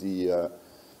with the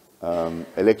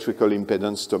electrical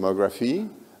impedance tomography.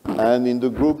 And in the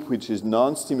group which is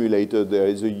non-stimulated, there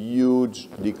is a huge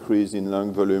decrease in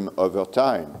lung volume over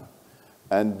time.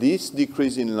 And this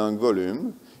decrease in lung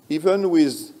volume, even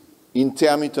with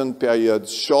intermittent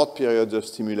periods, short periods of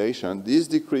stimulation, this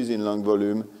decrease in lung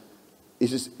volume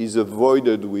is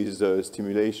avoided with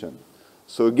stimulation.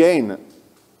 So again,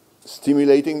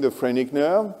 stimulating the phrenic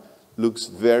nerve looks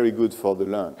very good for the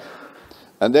lung.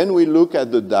 And then we look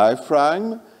at the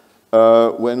diaphragm.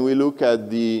 When we look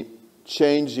at the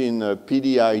change in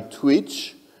PDI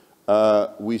twitch,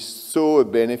 we saw a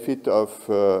benefit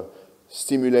of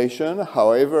stimulation.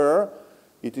 However,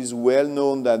 it is well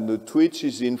known that the twitch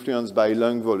is influenced by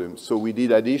lung volume. So we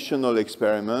did additional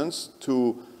experiments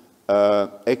to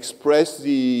express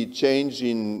the change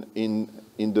in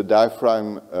the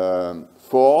diaphragm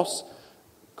force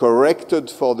corrected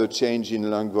for the change in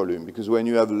lung volume. Because when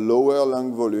you have lower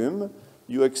lung volume,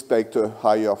 you expect a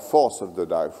higher force of the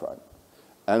diaphragm.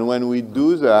 And when we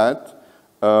do that,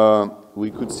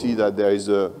 we could see that there is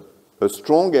a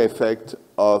strong effect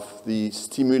of the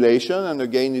stimulation, and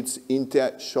again, it's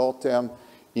short-term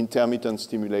intermittent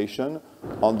stimulation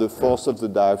on the force of the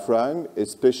diaphragm,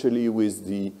 especially with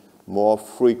the more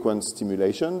frequent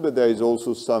stimulation, but there is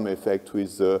also some effect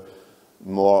with the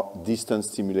more distant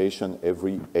stimulation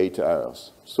every 8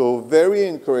 hours. So very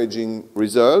encouraging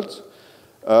result,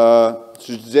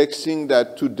 suggesting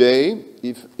that today,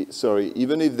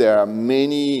 even if there are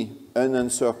many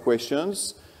unanswered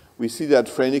questions, we see that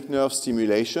phrenic nerve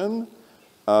stimulation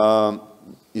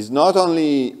is not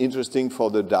only interesting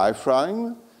for the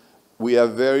diaphragm. We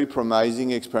have very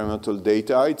promising experimental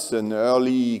data. It's an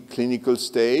early clinical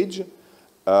stage.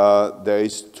 There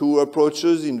is two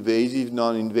approaches, invasive,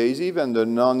 non-invasive, and the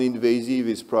non-invasive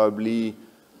is probably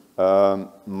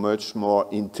much more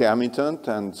intermittent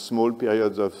and small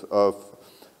periods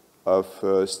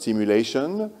of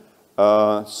stimulation.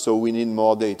 So we need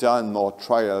more data and more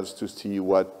trials to see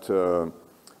what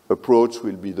approach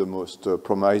will be the most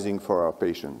promising for our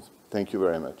patients. Thank you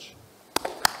very much.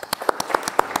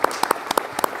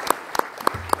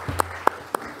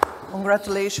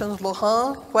 Congratulations,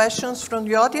 Laurent. Questions from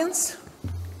the audience?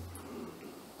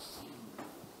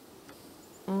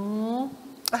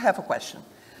 I have a question.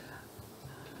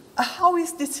 How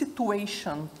is the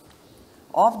situation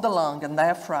of the lung and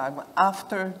diaphragm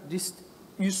after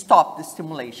you stop the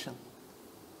stimulation?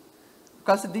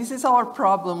 Because this is our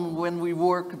problem when we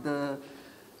worked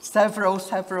several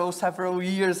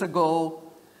years ago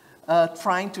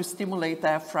trying to stimulate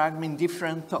diaphragm in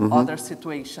different other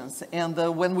situations. And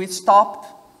when we stopped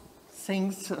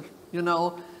things, you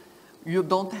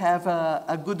don't have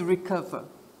a good recovery.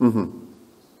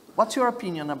 What's your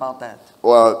opinion about that?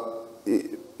 Well,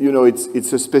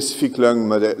 it's a specific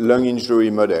lung injury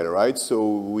model, right?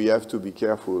 So we have to be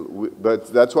careful.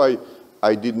 But that's why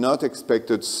I did not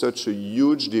expect such a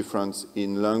huge difference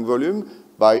in lung volume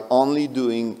by only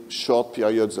doing short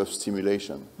periods of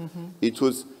stimulation. It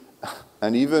was,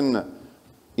 and even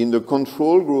in the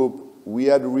control group, we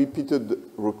had repeated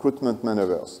recruitment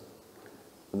maneuvers.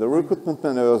 The recruitment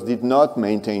maneuvers did not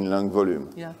maintain lung volume.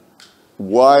 Yeah.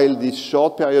 While this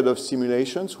short period of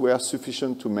stimulations were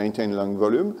sufficient to maintain lung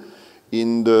volume.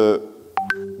 In the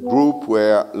group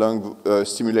where lung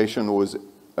stimulation was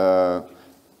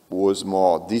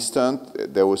more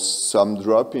distant, there was some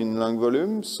drop in lung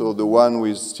volume. So the one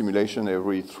with stimulation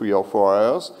every 3 or 4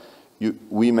 hours,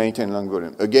 we maintain lung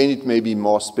volume. Again, it may be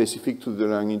more specific to the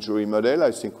lung injury model.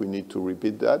 I think we need to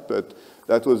repeat that, but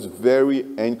that was very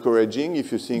encouraging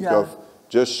if you think of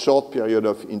just short period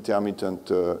of intermittent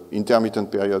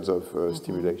periods of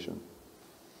stimulation.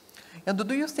 And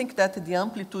do you think that the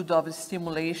amplitude of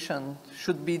stimulation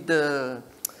should be the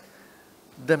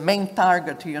main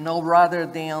target, rather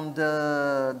than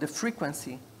the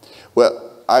frequency? Well,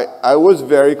 I was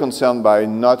very concerned by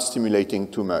not stimulating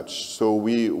too much. So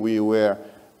we were,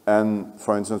 and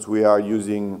for instance, we are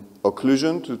using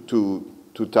occlusion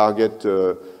to target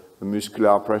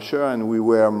muscular pressure, and we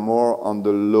were more on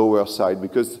the lower side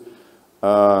because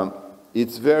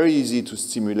it's very easy to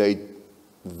stimulate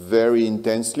very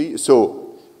intensely.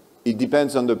 So it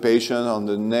depends on the patient, on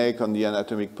the neck, on the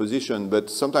anatomic position, but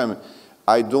sometimes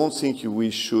I don't think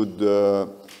we should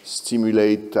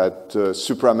stimulate at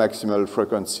supramaximal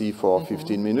frequency for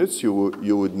 15 minutes. You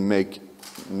would make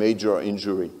major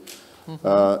injury.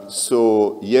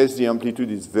 So yes, the amplitude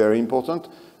is very important,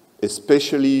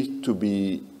 especially to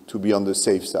be on the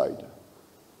safe side.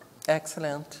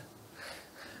 Excellent.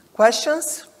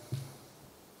 Questions?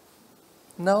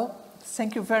 No?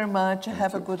 Thank you very much.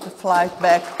 Have a good flight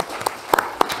back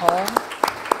home.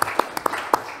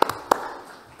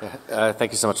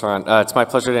 Thank you so much, Laurent. It's my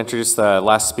pleasure to introduce the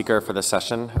last speaker for this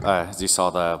session. As you saw,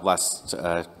 the last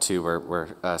two were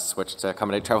switched to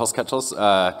accommodate travel schedules.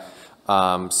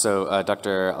 So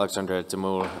Dr. Alexandre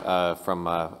Demoule from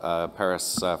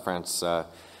Paris, France,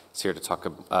 is here to talk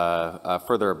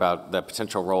further about the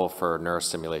potential role for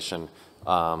neurostimulation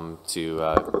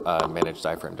to manage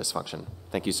diaphragm dysfunction.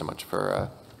 Thank you so much for...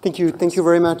 Thank you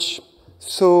very much.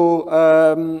 So,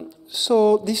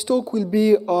 so this talk will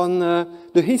be on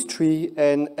the history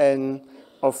and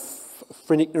of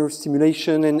phrenic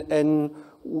neurostimulation and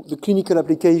the clinical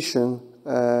application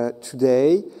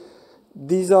today.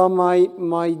 These are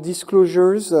my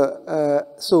disclosures.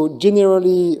 So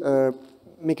generally,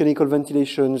 mechanical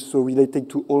ventilation, so related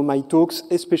to all my talks,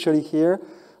 especially here.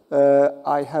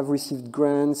 I have received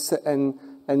grants and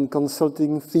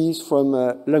consulting fees from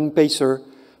Lung Pacer,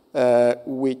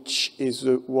 which is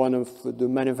one of the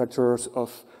manufacturers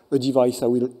of a device I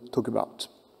will talk about.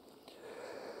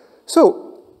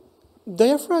 So,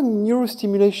 diaphragm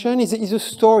neurostimulation is a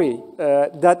story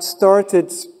that started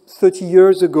 30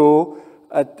 years ago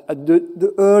at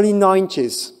the early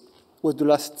 90s, was the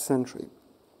last century.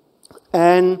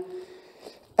 And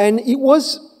it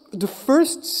was, the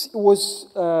first was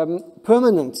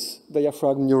permanent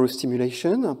diaphragm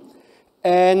neurostimulation,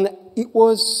 and it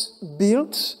was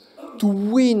built to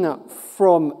wean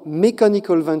from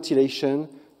mechanical ventilation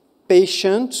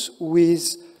patients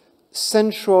with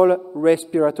central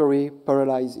respiratory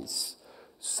paralysis.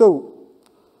 So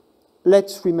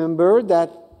let's remember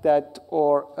that the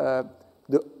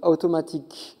automatic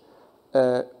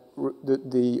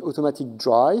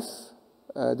drive,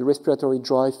 the respiratory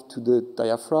drive to the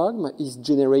diaphragm is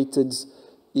generated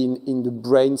in the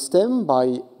brainstem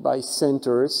by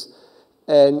centers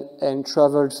and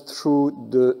travels through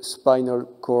the spinal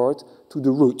cord to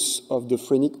the roots of the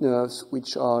phrenic nerves,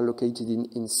 which are located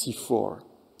in C4.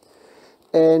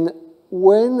 And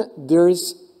when there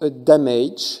is a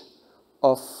damage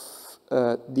of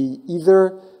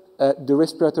either the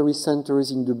respiratory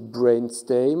centers in the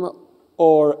brainstem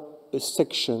or a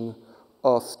section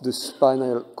of the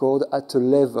spinal cord at a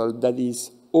level that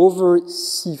is over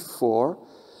C4,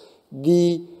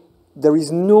 there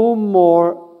is no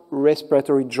more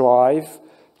respiratory drive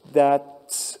that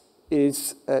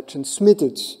is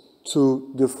transmitted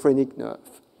to the phrenic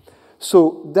nerve.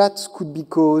 So that could be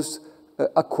caused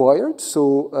acquired,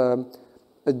 so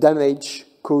a damage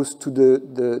caused to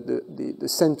the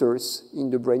centers in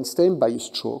the brainstem by a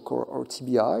stroke or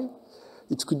TBI.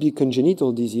 It could be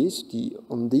congenital disease, the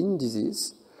Ondine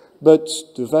disease, but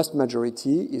the vast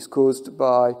majority is caused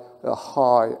by a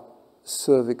high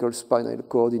cervical spinal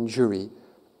cord injury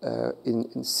in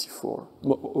C4,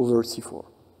 over C4.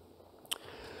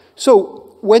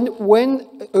 So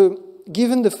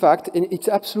given the fact, and it's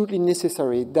absolutely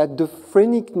necessary, that the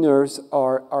phrenic nerves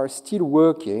are still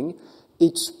working,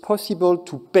 it's possible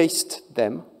to paste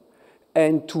them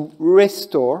and to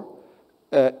restore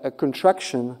a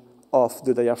contraction of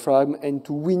the diaphragm and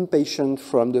to wean patient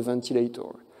from the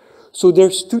ventilator. So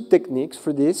there's two techniques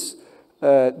for this.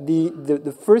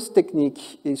 The first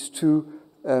technique is to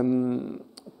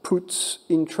put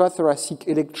intrathoracic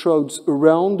electrodes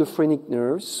around the phrenic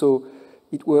nerves. So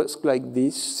it works like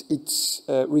this. It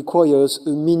requires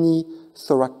a mini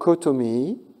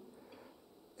thoracotomy.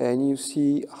 And you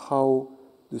see how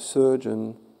the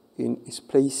surgeon is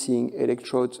placing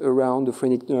electrodes around the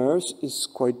phrenic nerves. Is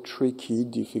quite tricky,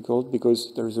 difficult,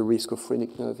 because there is a risk of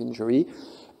phrenic nerve injury.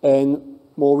 And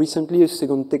more recently, a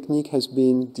second technique has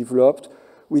been developed,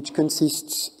 which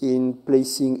consists in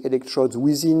placing electrodes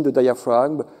within the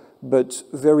diaphragm, but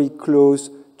very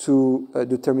close to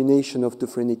the termination of the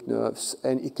phrenic nerves,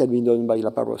 and it can be done by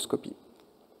laparoscopy.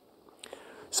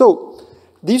 So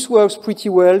this works pretty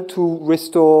well to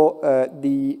restore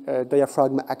the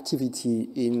diaphragm activity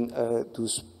in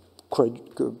those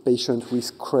patients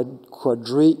with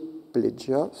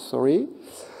quadriplegia,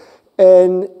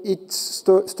 And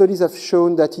studies have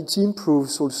shown that it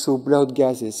improves also blood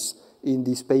gases in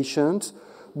these patients,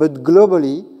 but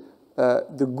globally,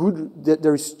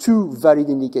 there is two valid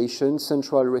indications,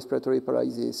 central respiratory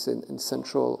paralysis and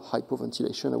central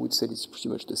hypoventilation. I would say it's pretty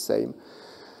much the same.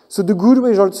 So the good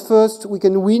results, first, we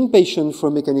can wean patients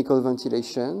from mechanical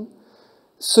ventilation.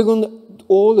 Second,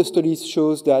 all the studies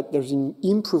shows that there's an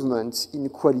improvement in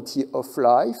quality of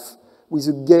life with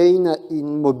a gain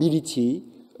in mobility.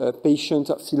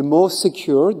 Patients feel more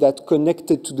secure that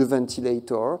connected to the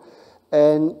ventilator.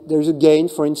 And there's a gain,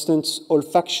 for instance,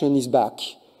 olfaction is back,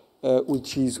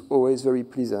 which is always very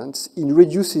pleasant. It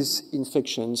reduces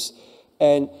infections,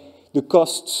 and the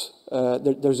costs,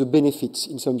 there's a benefit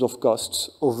in terms of costs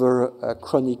over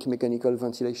chronic mechanical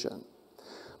ventilation.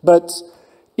 But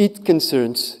it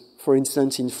concerns, for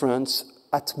instance, in France,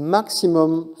 at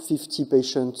maximum 50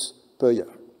 patients per year.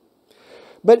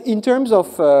 But in terms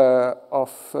of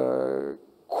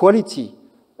quality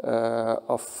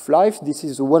of life, this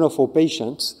is one of our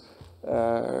patients,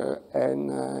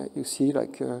 and you see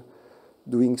like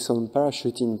doing some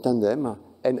parachute in tandem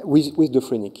and with the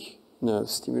phrenic nerve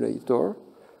stimulator.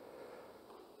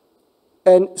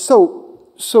 And so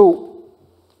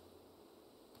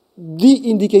the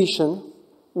indication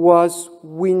was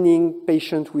weaning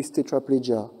patients with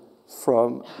tetraplegia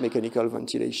from mechanical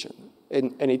ventilation,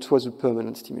 and it was a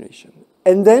permanent stimulation.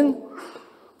 And then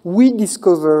we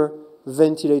discover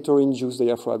ventilator-induced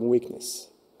diaphragm weakness.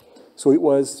 So it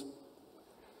was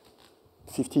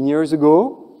 15 years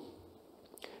ago,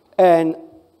 and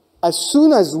as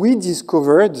soon as we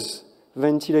discovered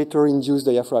ventilator-induced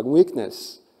diaphragm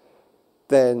weakness,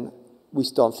 then we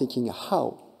start thinking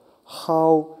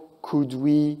how could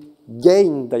we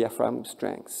gain diaphragm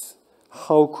strength?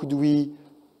 How could we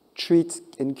treat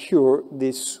and cure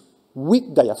this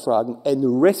weak diaphragm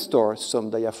and restore some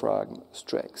diaphragm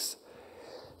strength?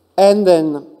 And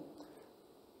then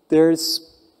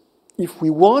if we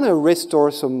want to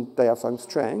restore some diaphragm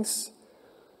strength,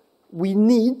 we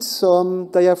need some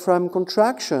diaphragm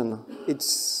contraction.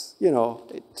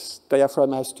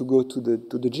 Diaphragm has to go to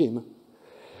the gym.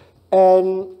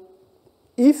 And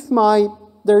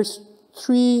there's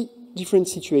three different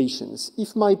situations.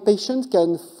 If my patient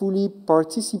can fully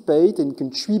participate and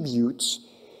contribute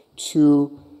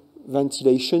to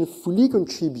ventilation, fully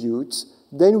contribute,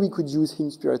 then we could use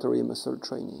inspiratory muscle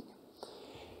training.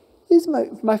 If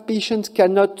my patient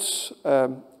cannot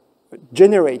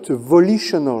generate a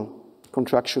volitional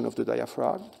contraction of the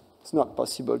diaphragm, it's not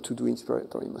possible to do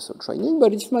inspiratory muscle training,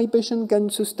 but if my patient can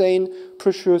sustain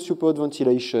pressure support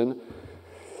ventilation,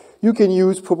 you can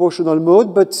use proportional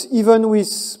mode, but even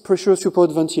with pressure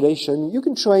support ventilation, you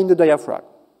can train the diaphragm.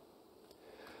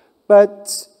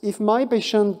 But if my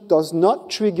patient does not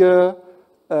trigger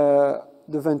the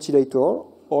ventilator,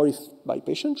 or if my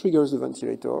patient triggers the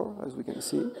ventilator, as we can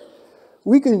see,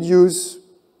 we can use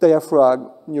diaphragm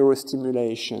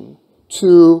neurostimulation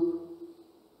to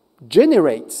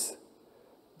generate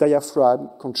diaphragm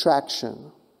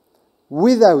contraction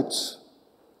without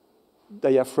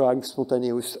diaphragm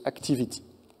spontaneous activity.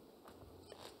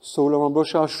 So Laurent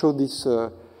Brochard showed this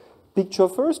picture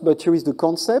first, but here is the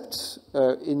concept.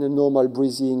 In a normal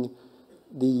breathing,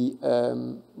 the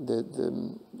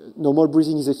normal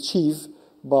breathing is achieved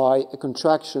by a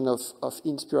contraction of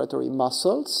inspiratory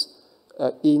muscles.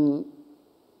 In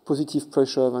positive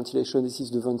pressure ventilation, this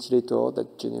is the ventilator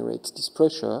that generates this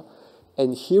pressure.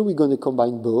 And here we're going to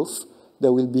combine both.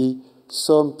 There will be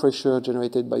some pressure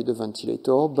generated by the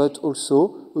ventilator, but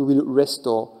also we will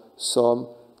restore some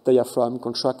diaphragm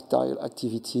contractile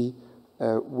activity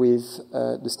with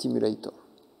the stimulator.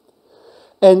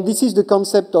 And this is the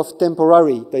concept of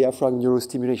temporary diaphragm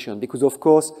neurostimulation, because of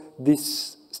course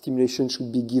this stimulation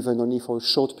should be given only for a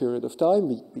short period of time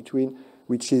between,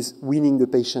 which is weaning the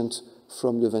patient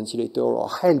from the ventilator or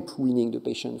help weaning the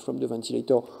patient from the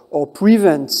ventilator or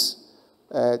prevents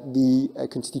the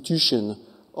constitution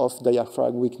of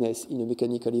diaphragm weakness in a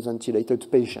mechanically ventilated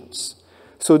patients.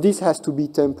 So this has to be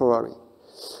temporary.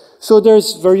 So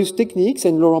there's various techniques,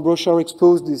 and Laurent Brochard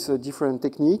exposed these different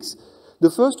techniques. The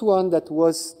first one that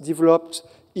was developed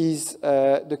is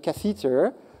the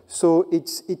catheter. So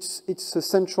it's a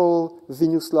central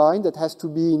venous line that has to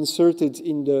be inserted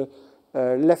in the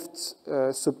left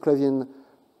subclavian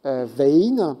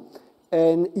vein,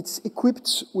 and it's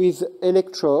equipped with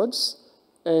electrodes,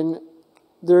 and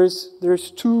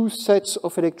there's two sets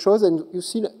of electrodes, and you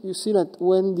see that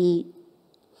when the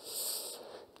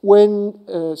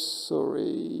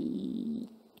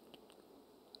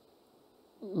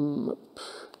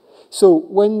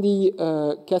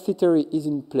catheter is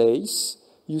in place,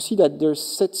 you see that there's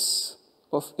sets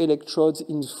of electrodes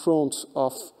in front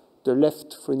of the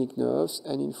left phrenic nerves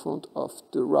and in front of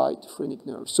the right phrenic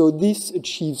nerve. So this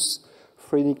achieves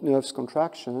phrenic nerves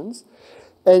contractions.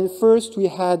 And first we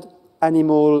had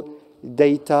animal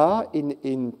data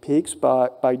in pigs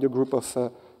by the group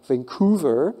of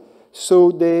Vancouver.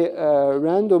 So they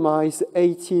randomized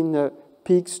 18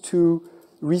 pigs to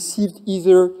receive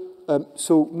either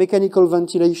so mechanical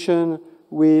ventilation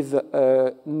with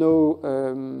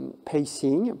no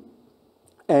pacing,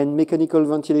 and mechanical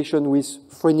ventilation with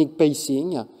phrenic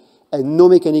pacing, and no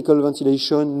mechanical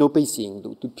ventilation, no pacing,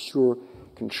 the pure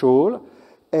control.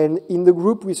 And in the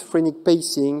group with phrenic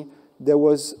pacing, there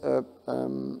was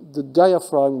the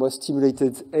diaphragm was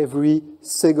stimulated every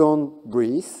second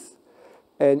breath,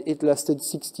 and it lasted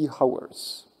 60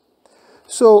 hours.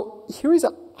 So here is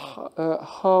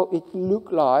how it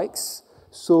looked like.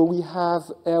 So we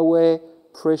have airway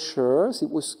pressures.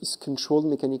 It's controlled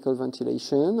mechanical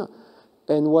ventilation.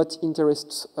 And what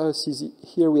interests us is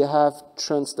here we have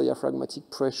transdiaphragmatic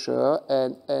pressure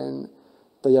and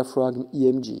diaphragm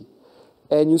EMG.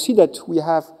 And you see that we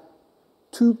have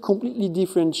two completely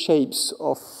different shapes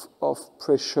of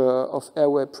pressure, of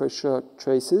airway pressure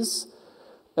traces.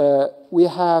 We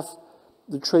have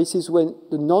the traces when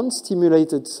the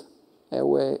non-stimulated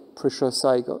airway pressure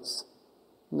cycles,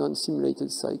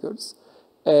 non-stimulated cycles,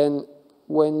 and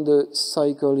when the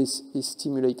cycle is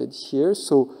stimulated here,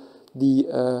 so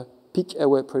the peak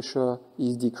airway pressure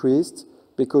is decreased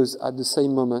because at the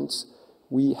same moment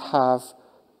we have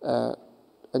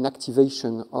an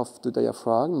activation of the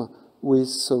diaphragm with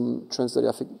some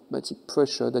transdiaphragmatic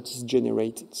pressure that is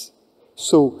generated.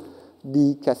 So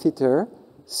the catheter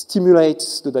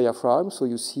stimulates the diaphragm, so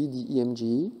you see the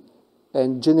EMG,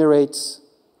 and generates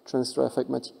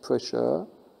transdiaphragmatic pressure,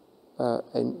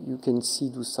 and you can see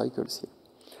those cycles here.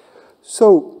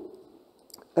 So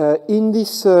in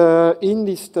this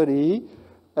study,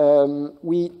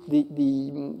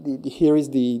 here is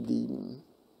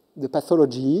the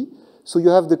pathology. So you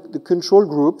have the control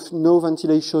group, no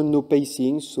ventilation, no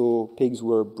pacing, so pigs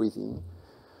were breathing.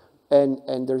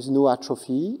 And there's no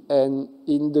atrophy. And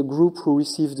in the group who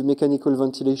received mechanical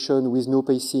ventilation with no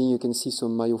pacing, you can see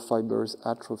some myofibers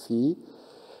atrophy.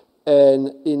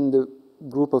 And in the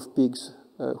group of pigs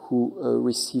who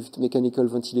received mechanical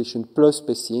ventilation plus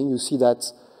pacing, you see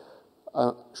that,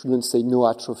 I shouldn't say no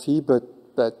atrophy, but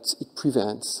it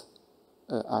prevents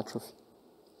atrophy.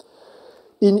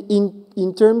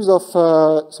 In terms of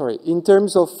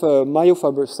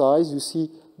myofiber size, you see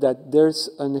that there's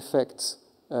an effect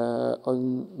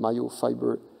on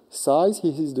myofiber size.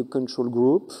 Here is the control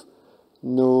group,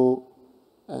 no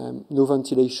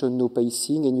ventilation, no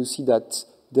pacing, and you see that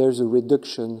there's a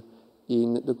reduction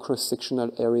in the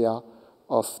cross-sectional area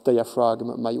of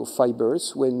diaphragm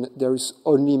myofibers when there is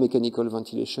only mechanical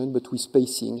ventilation, but with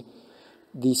pacing,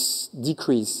 this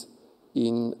decrease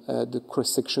in the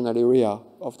cross-sectional area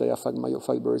of diaphragm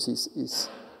myofibers is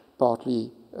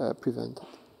partly prevented.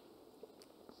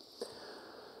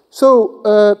 So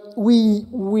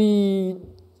we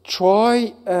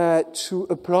try to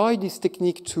apply this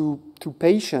technique to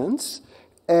patients,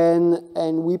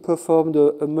 and we performed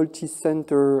a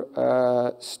multi-center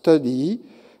study,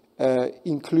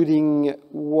 including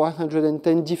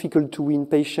 110 difficult-to-wean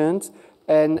patients,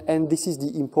 and this is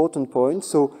the important point.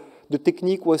 So the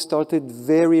technique was started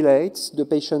very late. The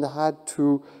patient had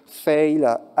to fail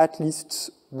at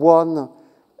least one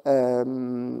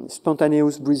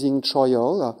spontaneous breathing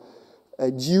trial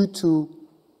due to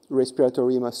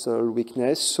respiratory muscle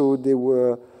weakness. So they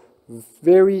were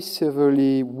very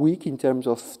severely weak in terms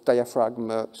of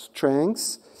diaphragm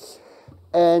strength.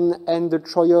 And the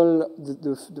trial,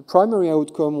 the primary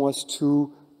outcome was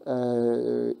to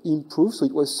improve, so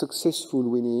it was successful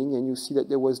weaning, and you see that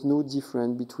there was no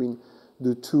difference between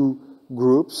the two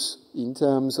groups in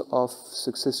terms of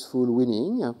successful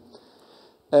weaning.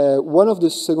 One of the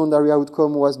secondary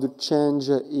outcomes was the change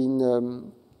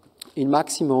in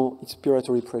maximum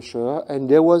expiratory pressure, and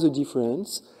there was a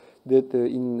difference that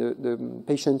in the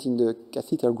patient in the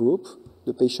catheter group,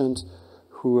 the patient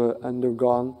who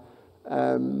undergone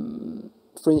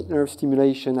phrenic nerve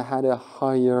stimulation had a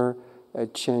higher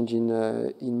change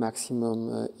in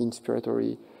maximum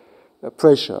inspiratory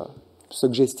pressure,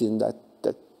 suggesting that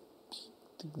the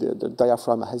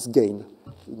diaphragm has gained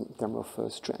in terms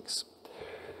of strength.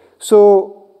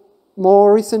 So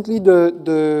more recently,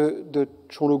 the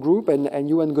Toronto group and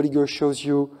Ewan Goligher shows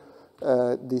you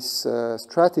this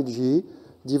strategy,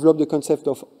 developed the concept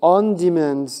of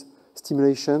on-demand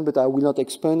stimulation, but I will not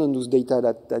expand on those data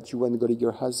that Ewan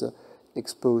Goligher has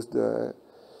exposed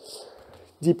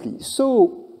deeply.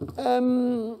 So,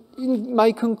 in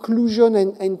my conclusion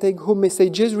and take-home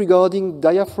messages regarding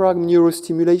diaphragm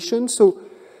neurostimulation, so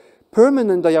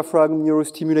Permanent diaphragm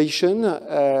neurostimulation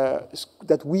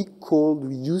that we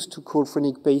used to call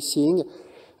phrenic pacing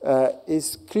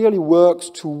is clearly works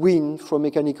to wean from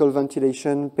mechanical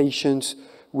ventilation patients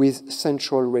with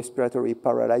central respiratory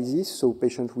paralysis, so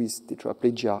patients with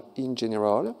tetraplegia in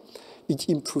general. It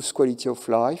improves quality of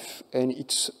life and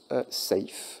it's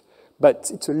safe, but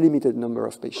it's a limited number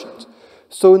of patients.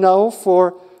 So now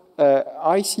for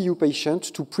ICU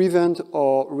patients to prevent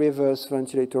or reverse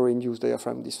ventilator-induced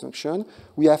diaphragm dysfunction,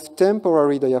 we have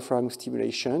temporary diaphragm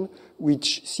stimulation,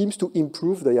 which seems to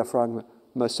improve diaphragm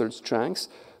muscle strength,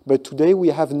 but today we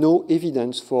have no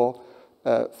evidence for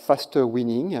faster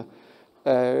weaning.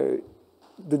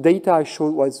 The data I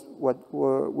showed was what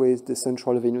were with the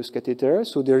central venous catheter,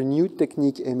 so there are new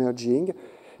techniques emerging.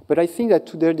 But I think that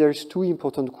today there's two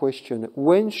important questions.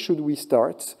 When should we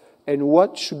start, and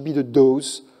what should be the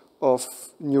dose of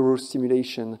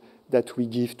neurostimulation that we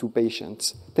give to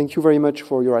patients? Thank you very much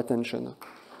for your attention.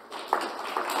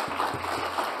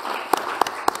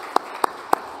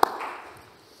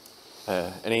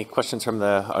 Any questions from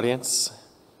the audience?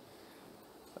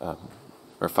 Or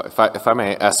if I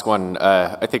may ask one,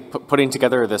 I think putting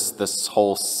together this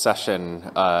whole session,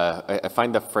 I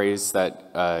find the phrase that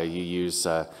you use,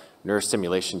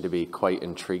 neurostimulation, to be quite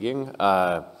intriguing,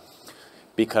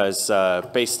 because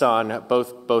based on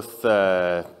both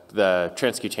the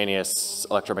transcutaneous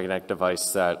electromagnetic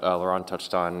device that Laurent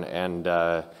touched on and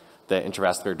the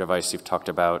intravascular device you've talked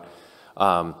about,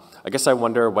 I guess I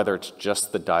wonder whether it's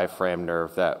just the diaphragm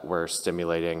nerve that we're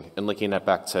stimulating. And linking that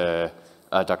back to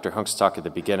Dr. Heunks' talk at the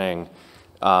beginning,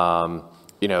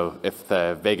 you know, if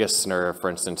the vagus nerve, for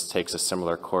instance, takes a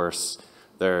similar course,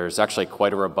 there's actually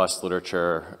quite a robust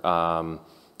literature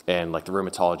in like the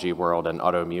rheumatology world and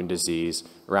autoimmune disease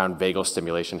around vagal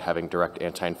stimulation having direct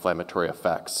anti-inflammatory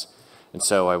effects. And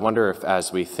so I wonder if,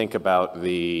 as we think about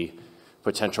the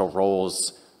potential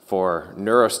roles for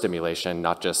neurostimulation,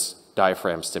 not just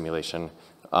diaphragm stimulation,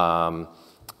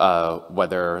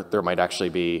 whether there might actually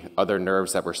be other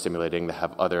nerves that we're stimulating that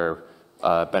have other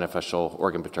beneficial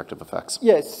organ protective effects.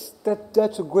 Yes,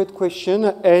 that's a great question,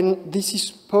 and this is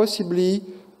possibly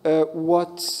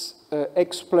what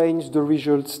explains the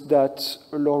results that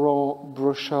Laurent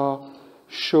Brochard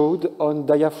showed on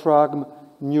diaphragm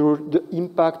the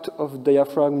impact of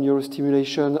diaphragm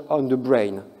neurostimulation on the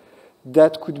brain.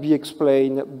 That could be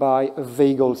explained by a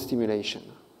vagal stimulation.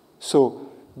 So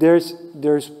there's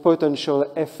potential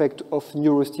effect of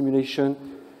neurostimulation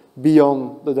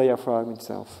beyond the diaphragm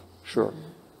itself, sure.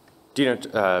 Do you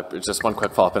know, just one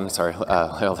quick follow-up, and sorry,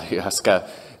 I'll let you ask,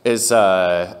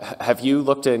 have you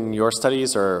looked in your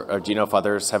studies, or do you know if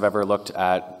others have ever looked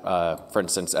at, for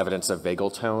instance, evidence of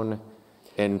vagal tone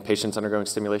in patients undergoing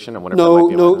stimulation? I wonder if that might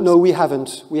be No, we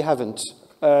haven't.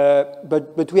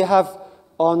 But we have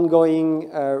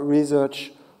ongoing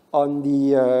research on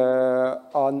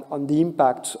the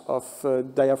impact of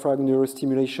diaphragm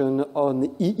neurostimulation on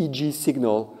EEG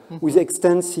signal, with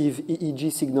extensive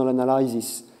EEG signal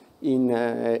analysis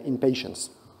in patients.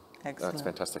 Excellent. That's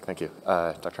fantastic. Thank you.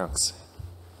 Dr. Heunks.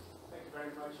 Thank you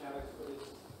very much, Alex,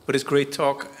 for this great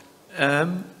talk.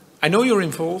 I know you're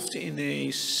involved in a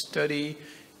study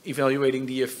evaluating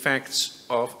the effects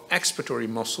of expiratory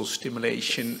muscle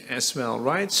stimulation as well,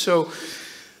 right? So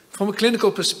from a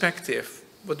clinical perspective,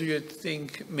 what do you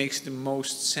think makes the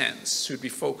most sense? Should we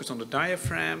focus on the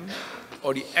diaphragm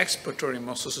or the expiratory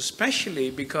muscles, especially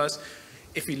because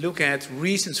if we look at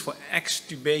reasons for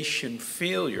extubation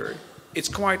failure, it's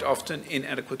quite often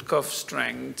inadequate cuff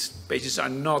strength. Patients are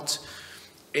not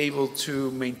able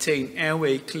to maintain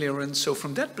airway clearance. So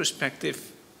from that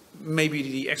perspective, maybe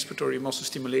the expiratory muscle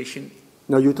stimulation.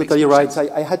 No, you're totally right.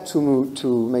 I had to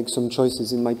make some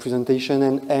choices in my presentation,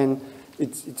 and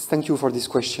it's thank you for this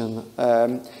question.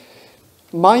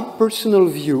 My personal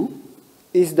view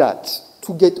is that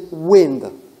to get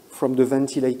wind from the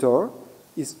ventilator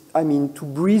to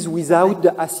breathe without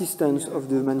the assistance of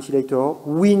the ventilator,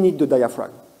 we need the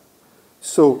diaphragm.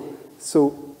 So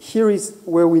here is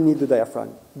where we need the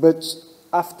diaphragm. But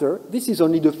after, this is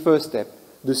only the first step.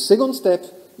 The second step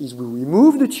is we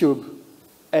remove the tube,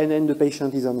 and then the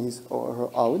patient is on his or her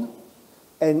own.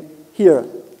 And here,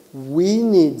 we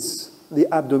need the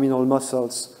abdominal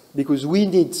muscles because we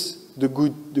need the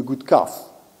good cough.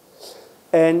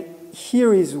 And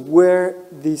here is where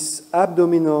this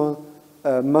abdominal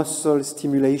muscle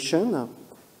stimulation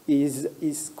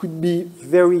could be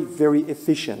very, very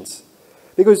efficient.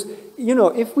 Because, you know,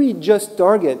 if we just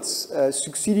target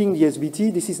succeeding the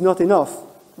SBT, this is not enough.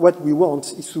 What we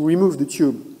want is to remove the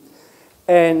tube.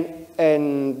 And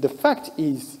the fact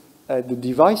is the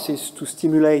devices to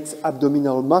stimulate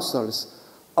abdominal muscles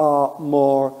are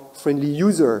more friendly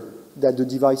user that the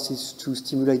device is to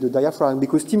stimulate the diaphragm,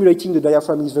 because stimulating the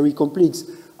diaphragm is very complex.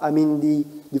 I mean,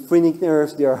 the phrenic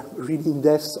nerves, they are really in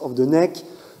depth of the neck,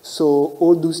 so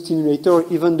all those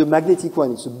stimulators, even the magnetic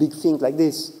one, it's a big thing like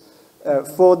this.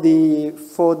 For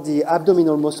the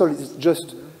abdominal muscle, it's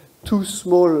just two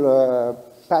small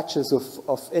patches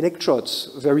of electrodes,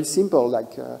 very simple,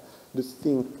 like the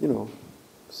thing, you know,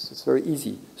 it's very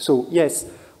easy. So yes,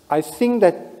 I think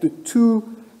that the two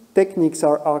techniques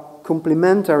are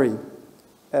complementary,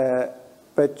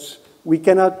 but we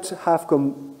cannot have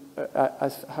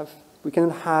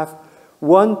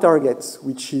one target,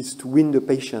 which is to win the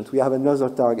patient. We have another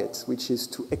target, which is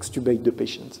to extubate the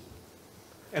patient.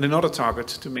 And another target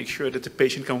to make sure that the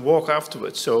patient can walk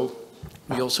afterwards. So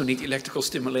we also need electrical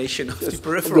stimulation of the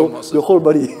peripheral muscles. The whole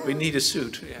body. We need a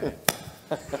suit. Yeah.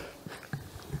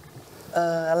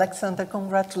 Alexander,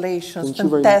 congratulations. Thank you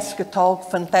very Fantastic talk,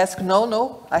 fantastic.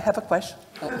 No, I have a question.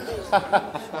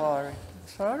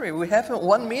 Sorry, we have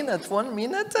 1 minute, 1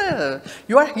 minute.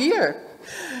 You are here.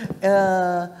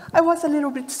 I was a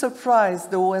little bit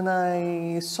surprised when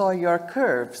I saw your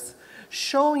curves,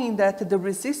 showing that the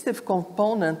resistive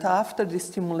component after the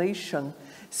stimulation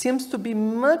seems to be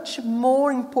much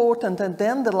more important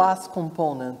than the last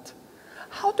component.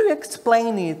 How do you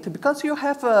explain it? Because you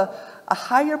have a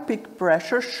higher peak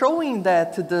pressure showing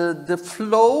that the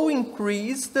flow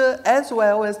increased as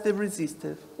well as the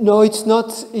resistive. No, it's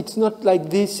not like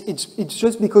this. It's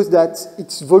just because that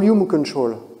it's volume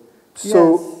control.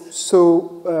 So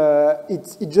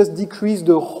it just decreased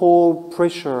the whole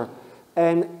pressure,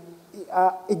 and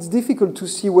it's difficult to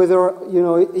see whether, you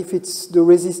know, if it's the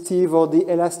resistive or the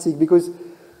elastic, because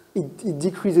it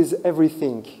decreases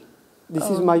everything. This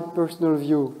is my personal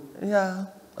view. Yeah.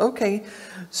 Okay.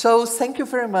 So thank you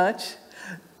very much.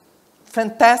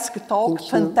 Fantastic talk.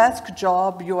 Fantastic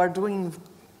job. You are doing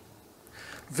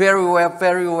very well,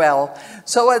 very well.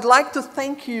 So I'd like to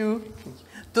thank you,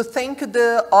 to thank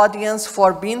the audience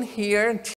for being here.